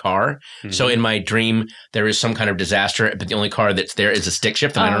stick shift car. Mm-hmm. So in my dream, there is some kind of disaster, but the only car that's there is a stick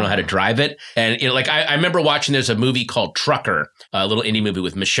shift and I don't know how to drive it. And I remember watching, there's a movie called Trucker, a little indie movie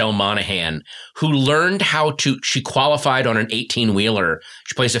with Michelle Monaghan, who learned she qualified on an 18-wheeler.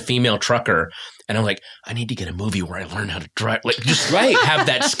 She plays a female trucker. And I'm like, I need to get a movie where I learn how to drive, have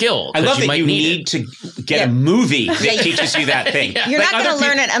that skill. I love that you need to get a movie that teaches you that thing. You're not going to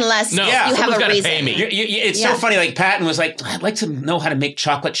learn it unless you have a reason. Pay me. It's so funny. Like Patton was like, I'd like to know how to make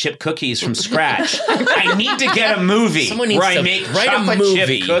chocolate chip cookies from scratch. I need to get a movie where I make chocolate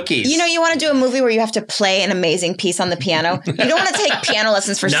chip cookies. You want to do a movie where you have to play an amazing piece on the piano. You don't want to take piano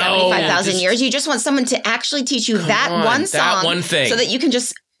lessons for 75,000 years. You just want someone to actually teach you that one song, that one thing, so that you can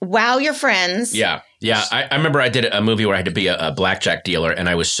just wow your friends. Yeah. I remember I did a movie where I had to be a blackjack dealer, and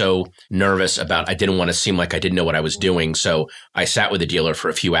I was so nervous I didn't want to seem like I didn't know what I was doing. So I sat with the dealer for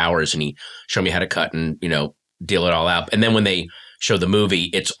a few hours, and he showed me how to cut and, deal it all out. And then when they show the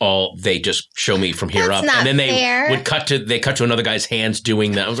movie, they just show me from here up. And then they would cut to another guy's hands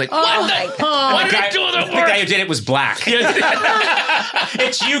doing that. I was like, what the? Why did I do the work? The guy who did it was black.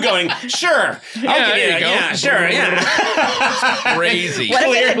 It's you going, sure. There you go. Yeah, sure. Yeah. Crazy. What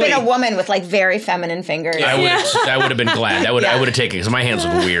if it had been a woman with very feminine fingers? I would have been glad. I would have taken it because my hands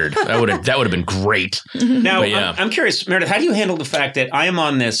look weird. That would have been great. Now, I'm curious, Meredith, how do you handle the fact that I am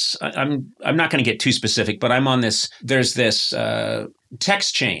on this? I'm not going to get too specific, but I'm on this. There's this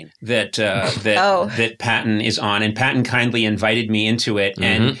text chain that Patton is on, and Patton kindly invited me into it.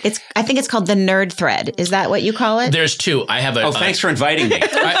 And I think it's called the Nerd Thread. Is that what you call it? There's two. I have thanks for inviting me.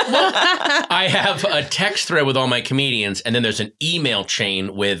 I have a text thread with all my comedians, and then there's an email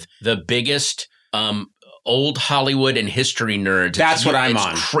chain with the biggest old Hollywood and history nerds. That's what I'm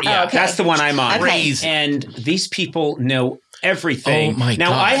on. That's the one I'm on. Crazy. And these people know everything. Oh my God.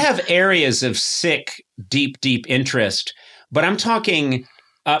 Now, I have areas of sick, deep interest. But I'm talking,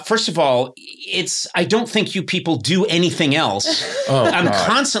 first of all, I don't think you people do anything else. I'm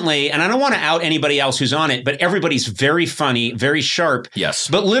constantly, and I don't want to out anybody else who's on it, but everybody's very funny, very sharp. Yes.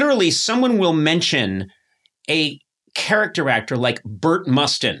 But literally someone will mention a character actor like Burt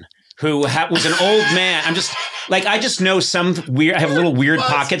Mustin, who was an old man. I just know some weird, I have little weird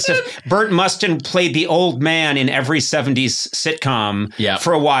pockets of Burt Mustin played the old man in every 70s sitcom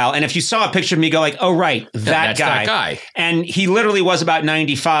for a while. And if you saw a picture of me, you go like, oh, right, that's that guy. And he literally was about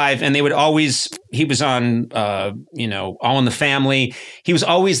 95 and he was on, All in the Family. He was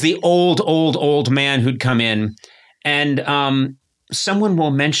always the old man who'd come in. And someone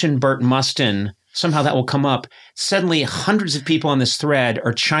will mention Burt Mustin. Somehow that will come up. Suddenly, hundreds of people on this thread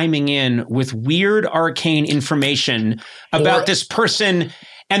are chiming in with weird, arcane information about this person.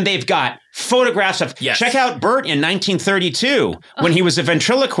 And they've got photographs of, check out Burt in 1932 when he was a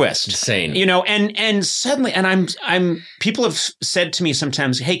ventriloquist. Insane. And suddenly, and people have said to me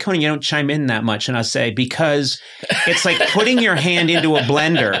sometimes, hey, Conan, you don't chime in that much. And I say, because it's like putting your hand into a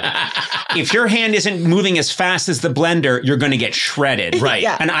blender. If your hand isn't moving as fast as the blender, you're going to get shredded. Right.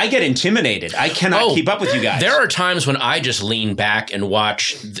 Yeah. And I get intimidated. I cannot keep up with you guys. There are times when I just lean back and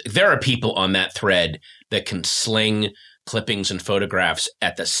watch. There are people on that thread that can sling clippings and photographs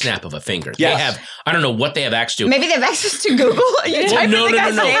at the snap of a finger. Yes. They have, I don't know what they have access to. Maybe they have access to Google. You type in the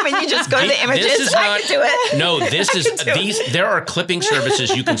guy's name and you just go to the images. I can do it. No, there are clipping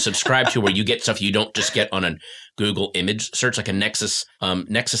services you can subscribe to where you get stuff you don't just get on a Google image search, like a Nexus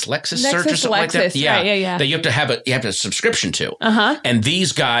Lexus search or something like that. Yeah. That you have to have a subscription to. And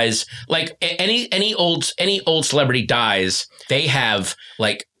these guys, like any old celebrity dies, they have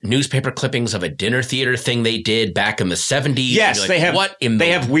like newspaper clippings of a dinner theater thing they did back in the 70s. Yes, like, they have. They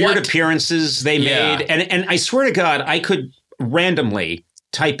have weird what? appearances they made, and I swear to God, I could randomly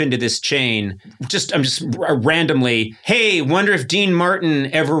type into this chain, I'm just randomly, hey, wonder if Dean Martin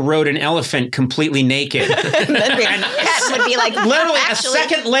ever rode an elephant completely naked. And Patton would be like, literally a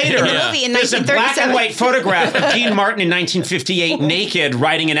second later, there's a black and white photograph of Dean Martin in 1958 naked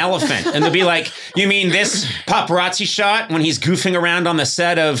riding an elephant. And they'll be like, you mean this paparazzi shot when he's goofing around on the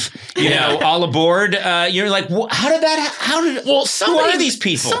set of, All Aboard? You're like, who are these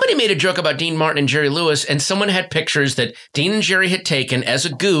people? Somebody made a joke about Dean Martin and Jerry Lewis, and someone had pictures that Dean and Jerry had taken as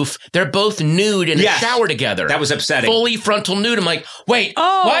as a goof, they're both nude in a shower together. That was upsetting. Fully frontal nude. I'm like, wait,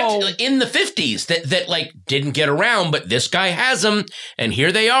 what? In the 50s that like didn't get around, but this guy has them, and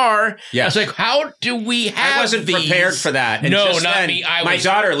here they are. Yeah. I was like, how do we have I wasn't these? prepared for that. And no, just not then, me. My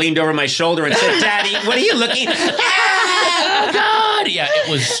daughter leaned over my shoulder and said, Daddy, what are you looking at? Oh, God. Yeah, it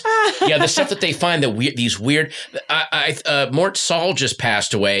was. Yeah, the stuff that they find, these weird. Mort Saul just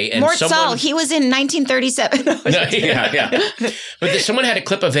passed away. And Mort Saul, he was in 1937. But someone had a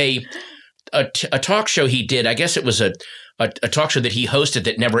clip of a talk show he did. I guess it was a talk show that he hosted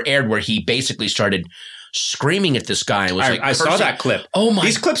that never aired, where he basically started screaming at this guy and was I saw that clip. Oh my!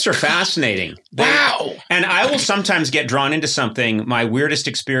 These clips are fascinating. Wow! And I will sometimes get drawn into something. My weirdest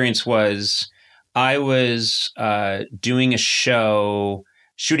experience was I was doing a show,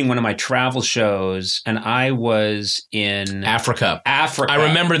 shooting one of my travel shows, and I was in Africa. I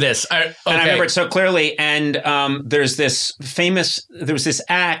remember this. And I remember it so clearly. And there was this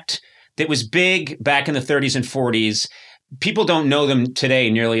act that was big back in the 30s and 40s. People don't know them today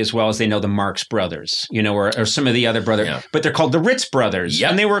nearly as well as they know the Marx Brothers, or some of the other brothers. Yeah. But they're called the Ritz Brothers,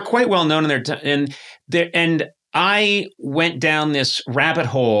 and they were quite well known in their time. And I went down this rabbit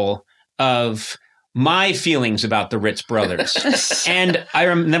hole of my feelings about the Ritz Brothers, and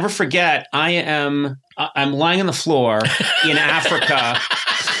I never forget. I'm lying on the floor in Africa.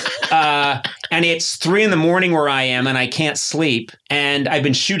 And it's 3 a.m. where I am, and I can't sleep. And I've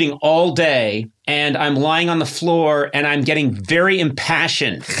been shooting all day, and I'm lying on the floor, and I'm getting very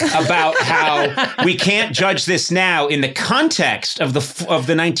impassioned about how we can't judge this now in the context of the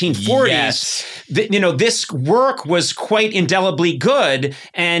 1940s. Yes. This work was quite indelibly good,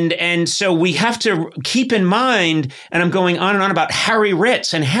 and so we have to keep in mind. And I'm going on and on about Harry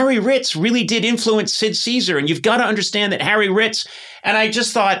Ritz, and Harry Ritz really did influence Sid Caesar, and you've got to understand that Harry Ritz. And I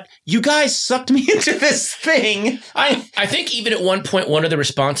just thought, you guys sucked me into this thing. I think even at one point, one of the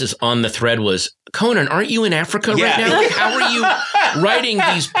responses on the thread was, Conan, aren't you in Africa right now? Like, how are you writing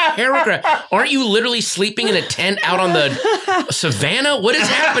these paragraphs? Aren't you literally sleeping in a tent out on the savannah? What is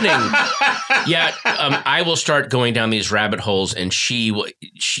happening? Yeah, I will start going down these rabbit holes, and she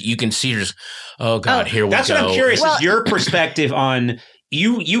you can see her just, oh God, here we go. That's what I'm curious is your perspective on,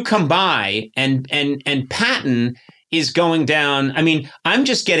 you come by and Patton is going down. I mean, I'm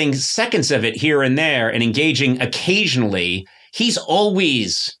just getting seconds of it here and there and engaging occasionally. He's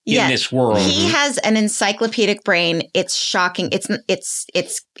always in this world. He has an encyclopedic brain. It's shocking.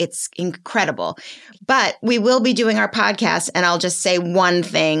 It's incredible. But we will be doing our podcast, and I'll just say one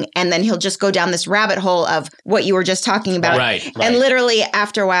thing, and then he'll just go down this rabbit hole of what you were just talking about. Right. And literally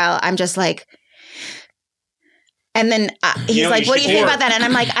after a while, I'm just like, and then he's like, what do you think about that? And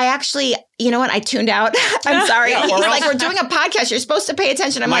I'm like, I actually, you know what? I tuned out. I'm sorry. He's like, we're doing a podcast. You're supposed to pay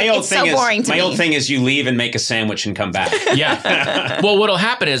attention. I'm like, it's so boring to me. My old thing is you leave and make a sandwich and come back. Yeah. Well, what'll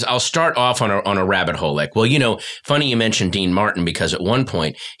happen is I'll start off on a rabbit hole. Like, well, funny you mentioned Dean Martin, because at one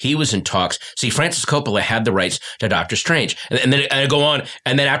point he was in talks. See, Francis Coppola had the rights to Doctor Strange. And then I go on.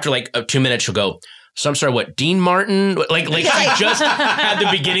 And then after like 2 minutes, she'll go, so I'm sorry, what, Dean Martin? Like she just had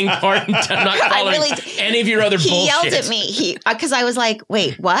the beginning part and I'm not following any of your other bullshit. He yelled at me because I was like,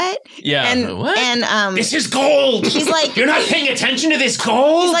 wait, what? Yeah. And, what? And this is gold. He's like, you're not paying attention to this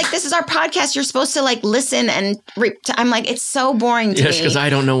gold? He's like, this is our podcast. You're supposed to like listen and I'm like, it's so boring to me. Yes, because I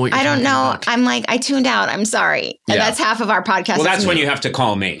don't know what you're talking about. I'm like, I tuned out. I'm sorry. And that's half of our podcast. Well, that's when you have to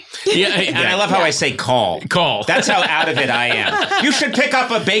call me. Yeah. And I love how I say call. Call. That's how out of it I am. You should pick up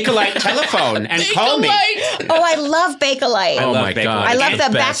a Bakelite telephone and call me. Oh, I love Bakelite. Oh my God. I love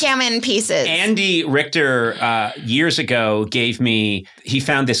the backgammon pieces. Andy Richter years ago he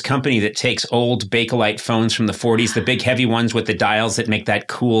found this company that takes old Bakelite phones from the 40s, the big heavy ones with the dials that make that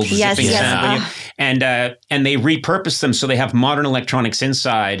cool zipping sound. And they repurpose them so they have modern electronics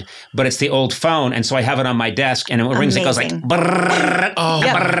inside, but it's the old phone. And so I have it on my desk, and it rings, it goes like, brrr,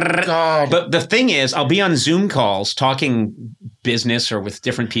 brrr. God. But the thing is, I'll be on Zoom calls talking business or with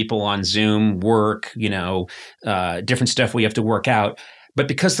different people on Zoom, work, different stuff we have to work out. But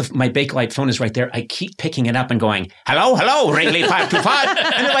because my Bakelite phone is right there, I keep picking it up and going, hello, Wrigley 525.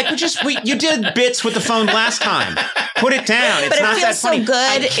 And they're like, you did bits with the phone last time. Put it down. It's not that funny.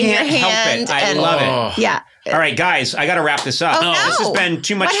 But it feels so good in your hand. I love it. Yeah. All right, guys, I got to wrap this up. Oh, no. This has been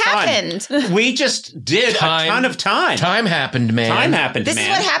too much fun. What happened? We just did a ton of time. Time happened, man. This is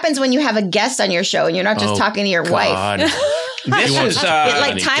what happens when you have a guest on your show and you're not just talking to your wife. This is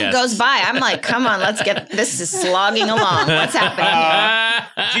time goes by. I'm like, come on, this is slogging along. What's happening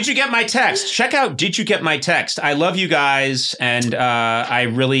here? Did you get my text? Check out Did You Get My Text? I love you guys, and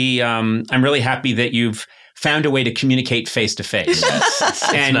I'm really happy that you've found a way to communicate face to face.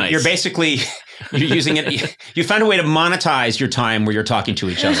 And nice. You're basically You're using it. You found a way to monetize your time where you're talking to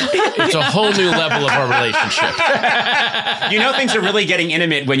each other. It's a whole new level of our relationship. You know things are really getting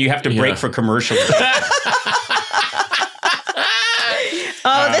intimate when you have to break for commercials.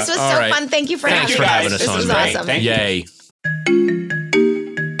 Oh, this was so right. fun. Thank you for Thanks for having us This on. was Great. awesome. Thank you. Yay.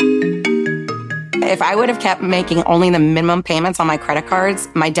 If I would have kept making only the minimum payments on my credit cards,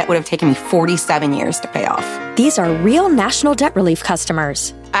 my debt would have taken me 47 years to pay off. These are real National Debt Relief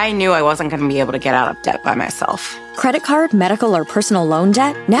customers. I knew I wasn't going to be able to get out of debt by myself. Credit card, medical, or personal loan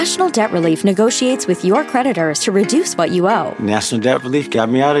debt? National Debt Relief negotiates with your creditors to reduce what you owe. National Debt Relief got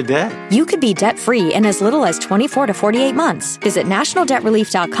me out of debt. You could be debt-free in as little as 24 to 48 months. Visit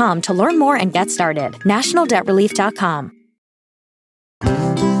nationaldebtrelief.com to learn more and get started. nationaldebtrelief.com.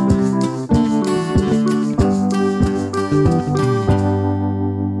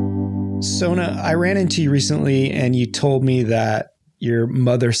 Sona, I ran into you recently and you told me that your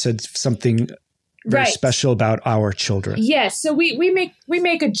mother said something very special about our children. Yes. So we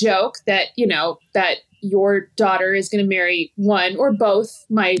make a joke that, that your daughter is going to marry one or both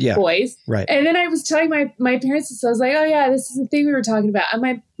my boys. Right. And then I was telling my parents this. I was like, oh yeah, this is the thing we were talking about.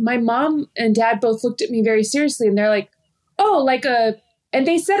 And my mom and dad both looked at me very seriously and they're like, oh, and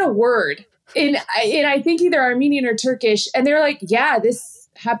they said a word in I think either Armenian or Turkish. And they're like, yeah, this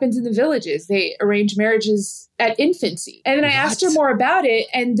happens in the villages. They arrange marriages at infancy. And then I asked her more about it,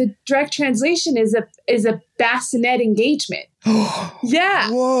 and the direct translation is a bassinet engagement.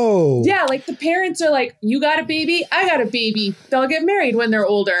 Yeah. Whoa. Yeah, like the parents are like, you got a baby, I got a baby. They'll get married when they're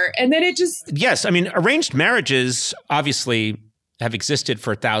older. And then it just... Yes, I mean, arranged marriages obviously have existed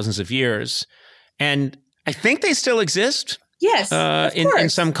for thousands of years. And I think they still exist. Yes, in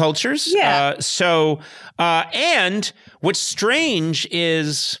some cultures. Yeah. And what's strange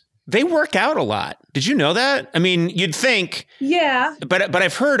is they work out a lot. Did you know that? I mean, you'd think. Yeah. But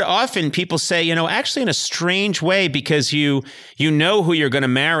I've heard often people say, actually in a strange way, because you know who you're going to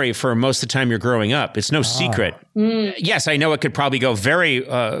marry for most of the time you're growing up. It's no secret. Yes, I know it could probably go very,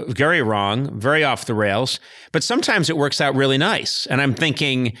 very wrong, very off the rails. But sometimes it works out really nice. And I'm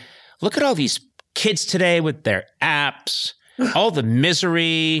thinking, look at all these kids today with their apps. All the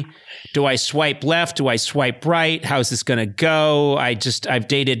misery. Do I swipe left? Do I swipe right? How's this going to go? I've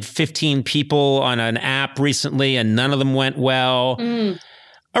dated 15 people on an app recently and none of them went well.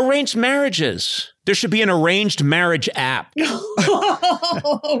 Arranged marriages. There should be an arranged marriage app.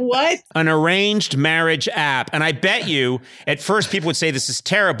 What? An arranged marriage app. And I bet you at first people would say this is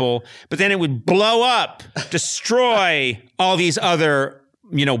terrible, but then it would blow up, destroy all these other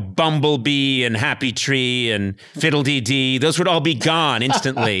Bumblebee and Happy Tree and Fiddle-Dee-Dee. Those would all be gone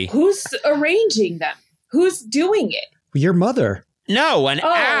instantly. Who's arranging them? Who's doing it? Your mother. No, an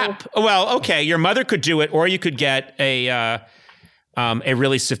app. Well, okay, your mother could do it, or you could get a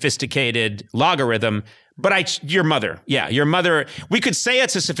really sophisticated logarithm. But your mother. Yeah, your mother. We could say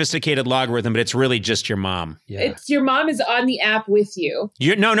it's a sophisticated logarithm, but it's really just your mom. Yeah. It's your mom is on the app with you.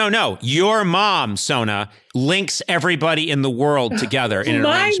 No. Your mom, Sona, links everybody in the world together in an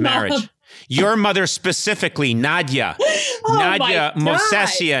arranged marriage. Your mother specifically, Nadia. Nadia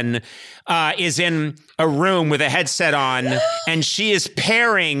Mosesian is in a room with a headset on, and she is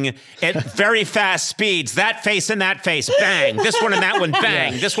pairing at very fast speeds. That face and that face, bang. This one and that one,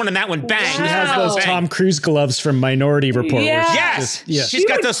 bang. This one and that one, bang. She has those Tom Cruise gloves from Minority Report. Yes. She's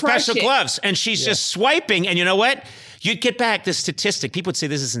got those special gloves, and she's just swiping. And you know what? You'd get back this statistic. People would say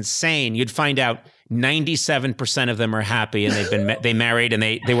this is insane. You'd find out 97% of them are happy, and they married, and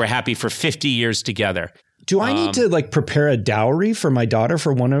they were happy for 50 years together. Do I need to prepare a dowry for my daughter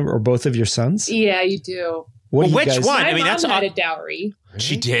for one or both of your sons? Yeah, you do. Which one? My mom had a dowry.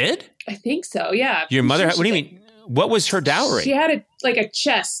 She did? I think so. Yeah. Your mother? What do you mean? What was her dowry? She had a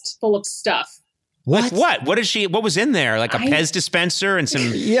chest full of stuff. What? Like what? What was in there? Like a Pez dispenser and some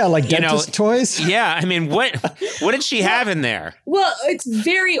dentist toys? Yeah. I mean, what did she have in there? Well, it's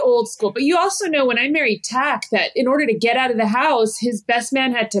very old school. But you also know when I married Tack that in order to get out of the house, his best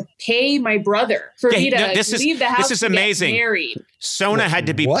man had to pay my brother for me to leave the house. This is amazing. Get married. Sona had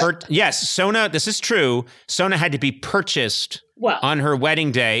to be yes, Sona, this is true. Sona had to be purchased on her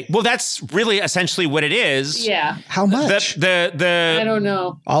wedding day. Well, that's really essentially what it is. Yeah. How much? I don't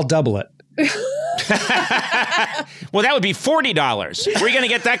know. I'll double it. Well, that would be $40. Where are you going to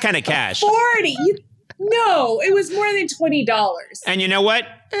get that kind of cash? 40? No, it was more than $20. And you know what?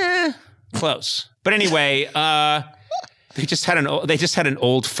 Close. But anyway, they just had an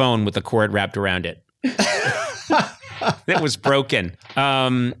old phone with the cord wrapped around it. that was broken.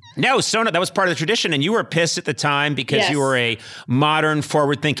 No, Sona, that was part of the tradition, and you were pissed at the time because you were a modern,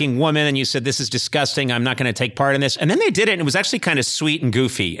 forward-thinking woman, and you said, this is disgusting, I'm not going to take part in this. And then they did it, and it was actually kind of sweet and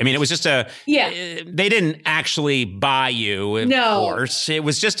goofy. I mean, it was just they didn't actually buy you, of course. It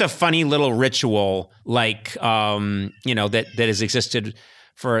was just a funny little ritual, like, that has existed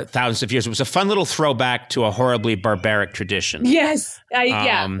for thousands of years. It was a fun little throwback to a horribly barbaric tradition. Yes.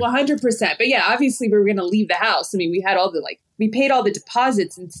 100%. But yeah, obviously we were going to leave the house. I mean, we had we paid all the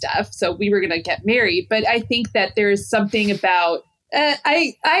deposits and stuff. So we were going to get married. But I think that there's something about,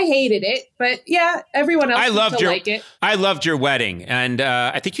 I hated it, but yeah, everyone else like it. I loved your wedding. And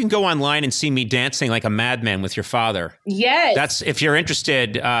I think you can go online and see me dancing like a madman with your father. Yes. If you're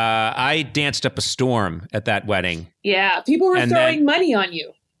interested, I danced up a storm at that wedding. Yeah. People were throwing money on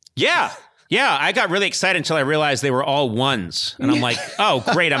you. Yeah. Yeah, I got really excited until I realized they were all ones. And I'm like, oh,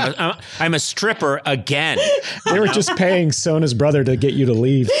 great, I'm a stripper again. They were just paying Sona's brother to get you to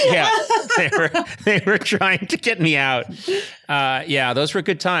leave. Yeah, they were trying to get me out. Yeah, those were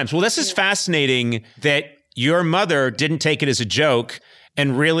good times. Well, this is fascinating that your mother didn't take it as a joke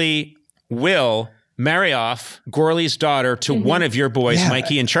and really will marry off Gorley's daughter to one of your boys,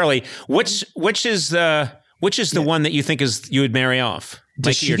 Mikey and Charlie. Which is the one that you think you would marry off?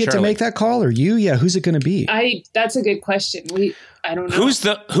 Does she get to make that call, or you? Yeah, who's it going to be? That's a good question. I don't know. Who's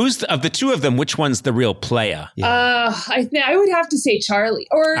of the two of them? Which one's the real playa? Yeah. I would have to say Charlie,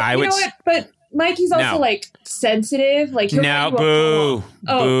 or you know what? But Mikey's also like sensitive. Like no.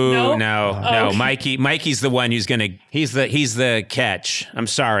 Mikey's the one who's gonna. He's the catch. I'm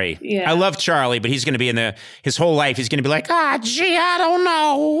sorry. Yeah. I love Charlie, but he's gonna be his whole life. He's gonna be like, gee, I don't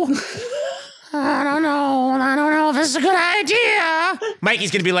know. I don't know if this is a good idea.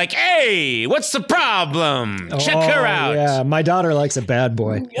 Mikey's going to be like, hey, what's the problem? Check her out. Yeah, my daughter likes a bad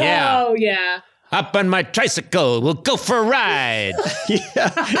boy. Yeah. Oh, yeah. Up on my tricycle. We'll go for a ride.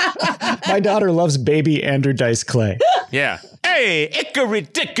 Yeah. My daughter loves baby Andrew Dice Clay. Yeah. Hey, Ickory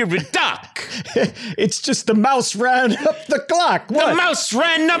Dickory Dock. It's just the mouse ran up the clock. What? The mouse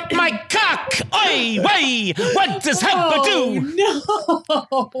ran up my cock. Oi, way. What does Hubba do? No.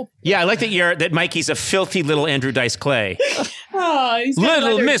 Yeah, I like that Mikey's a filthy little Andrew Dice Clay. He's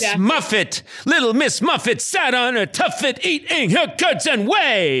Little Miss Muffet. Little Miss Muffet sat on a tuffet eating her goods and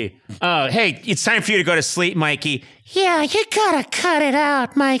whey. Hey, it's time for you to go to sleep, Mikey. Yeah, you gotta cut it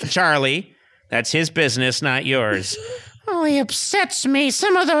out, Mike. Charlie, that's his business, not yours. Oh, he upsets me.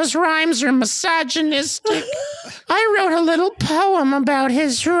 Some of those rhymes are misogynistic. I wrote a little poem about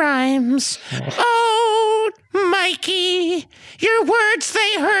his rhymes. Oh, Mikey, your words,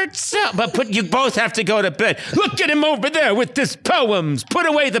 they hurt so... But you both have to go to bed. Look at him over there with his poems. Put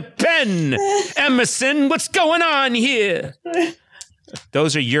away the pen. Emerson, what's going on here?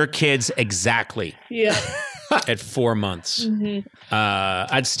 Those are your kids exactly. Yeah. At 4 months. Mm-hmm.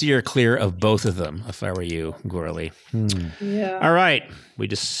 I'd steer clear of both of them if I were you, Gorley. Yeah. All right.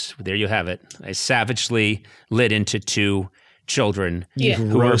 There you have it. I savagely lit into 2 children who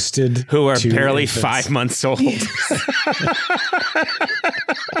are barely infants. 5 months old.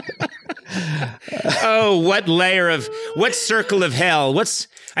 Oh, what circle of hell?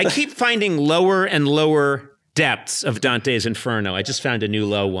 I keep finding lower and lower depths of Dante's Inferno. I just found a new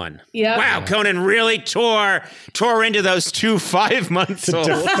low one. Yeah. Wow, Conan really tore into those 2 5-month-olds.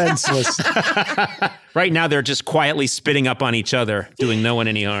 Defenseless. Right now, they're just quietly spitting up on each other, doing no one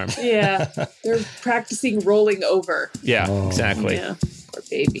any harm. Yeah. They're practicing rolling over. Yeah, exactly. Yeah. Poor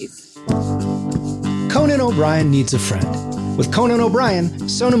babies. Conan O'Brien Needs a Friend. With Conan O'Brien,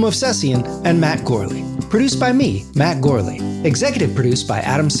 Sona Movsesian, and Matt Gorley. Produced by me, Matt Gorley. Executive produced by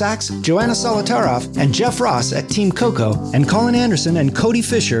Adam Sachs, Joanna Solotaroff, and Jeff Ross at Team Coco, and Colin Anderson and Cody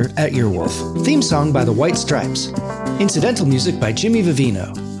Fisher at Earwolf. Theme song by the White Stripes. Incidental music by Jimmy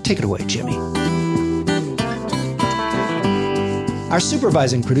Vivino. Take it away, Jimmy. Our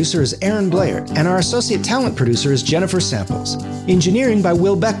supervising producer is Aaron Blair, and our associate talent producer is Jennifer Samples. Engineering by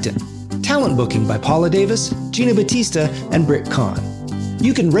Will Beckton. Talent booking by Paula Davis, Gina Batista, and Britt Kahn.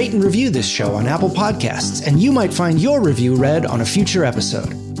 You can rate and review this show on Apple Podcasts, and you might find your review read on a future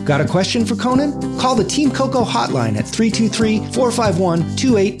episode. Got a question for Conan? Call the Team Coco hotline at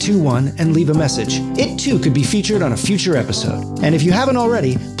 323-451-2821 and leave a message. It too could be featured on a future episode. And if you haven't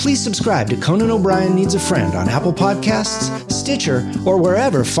already, please subscribe to Conan O'Brien Needs a Friend on Apple Podcasts, Stitcher, or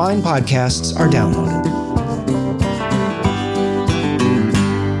wherever fine podcasts are downloaded.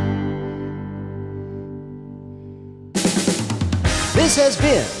 This has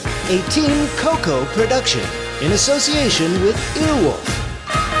been a Team Coco production in association with Earwolf.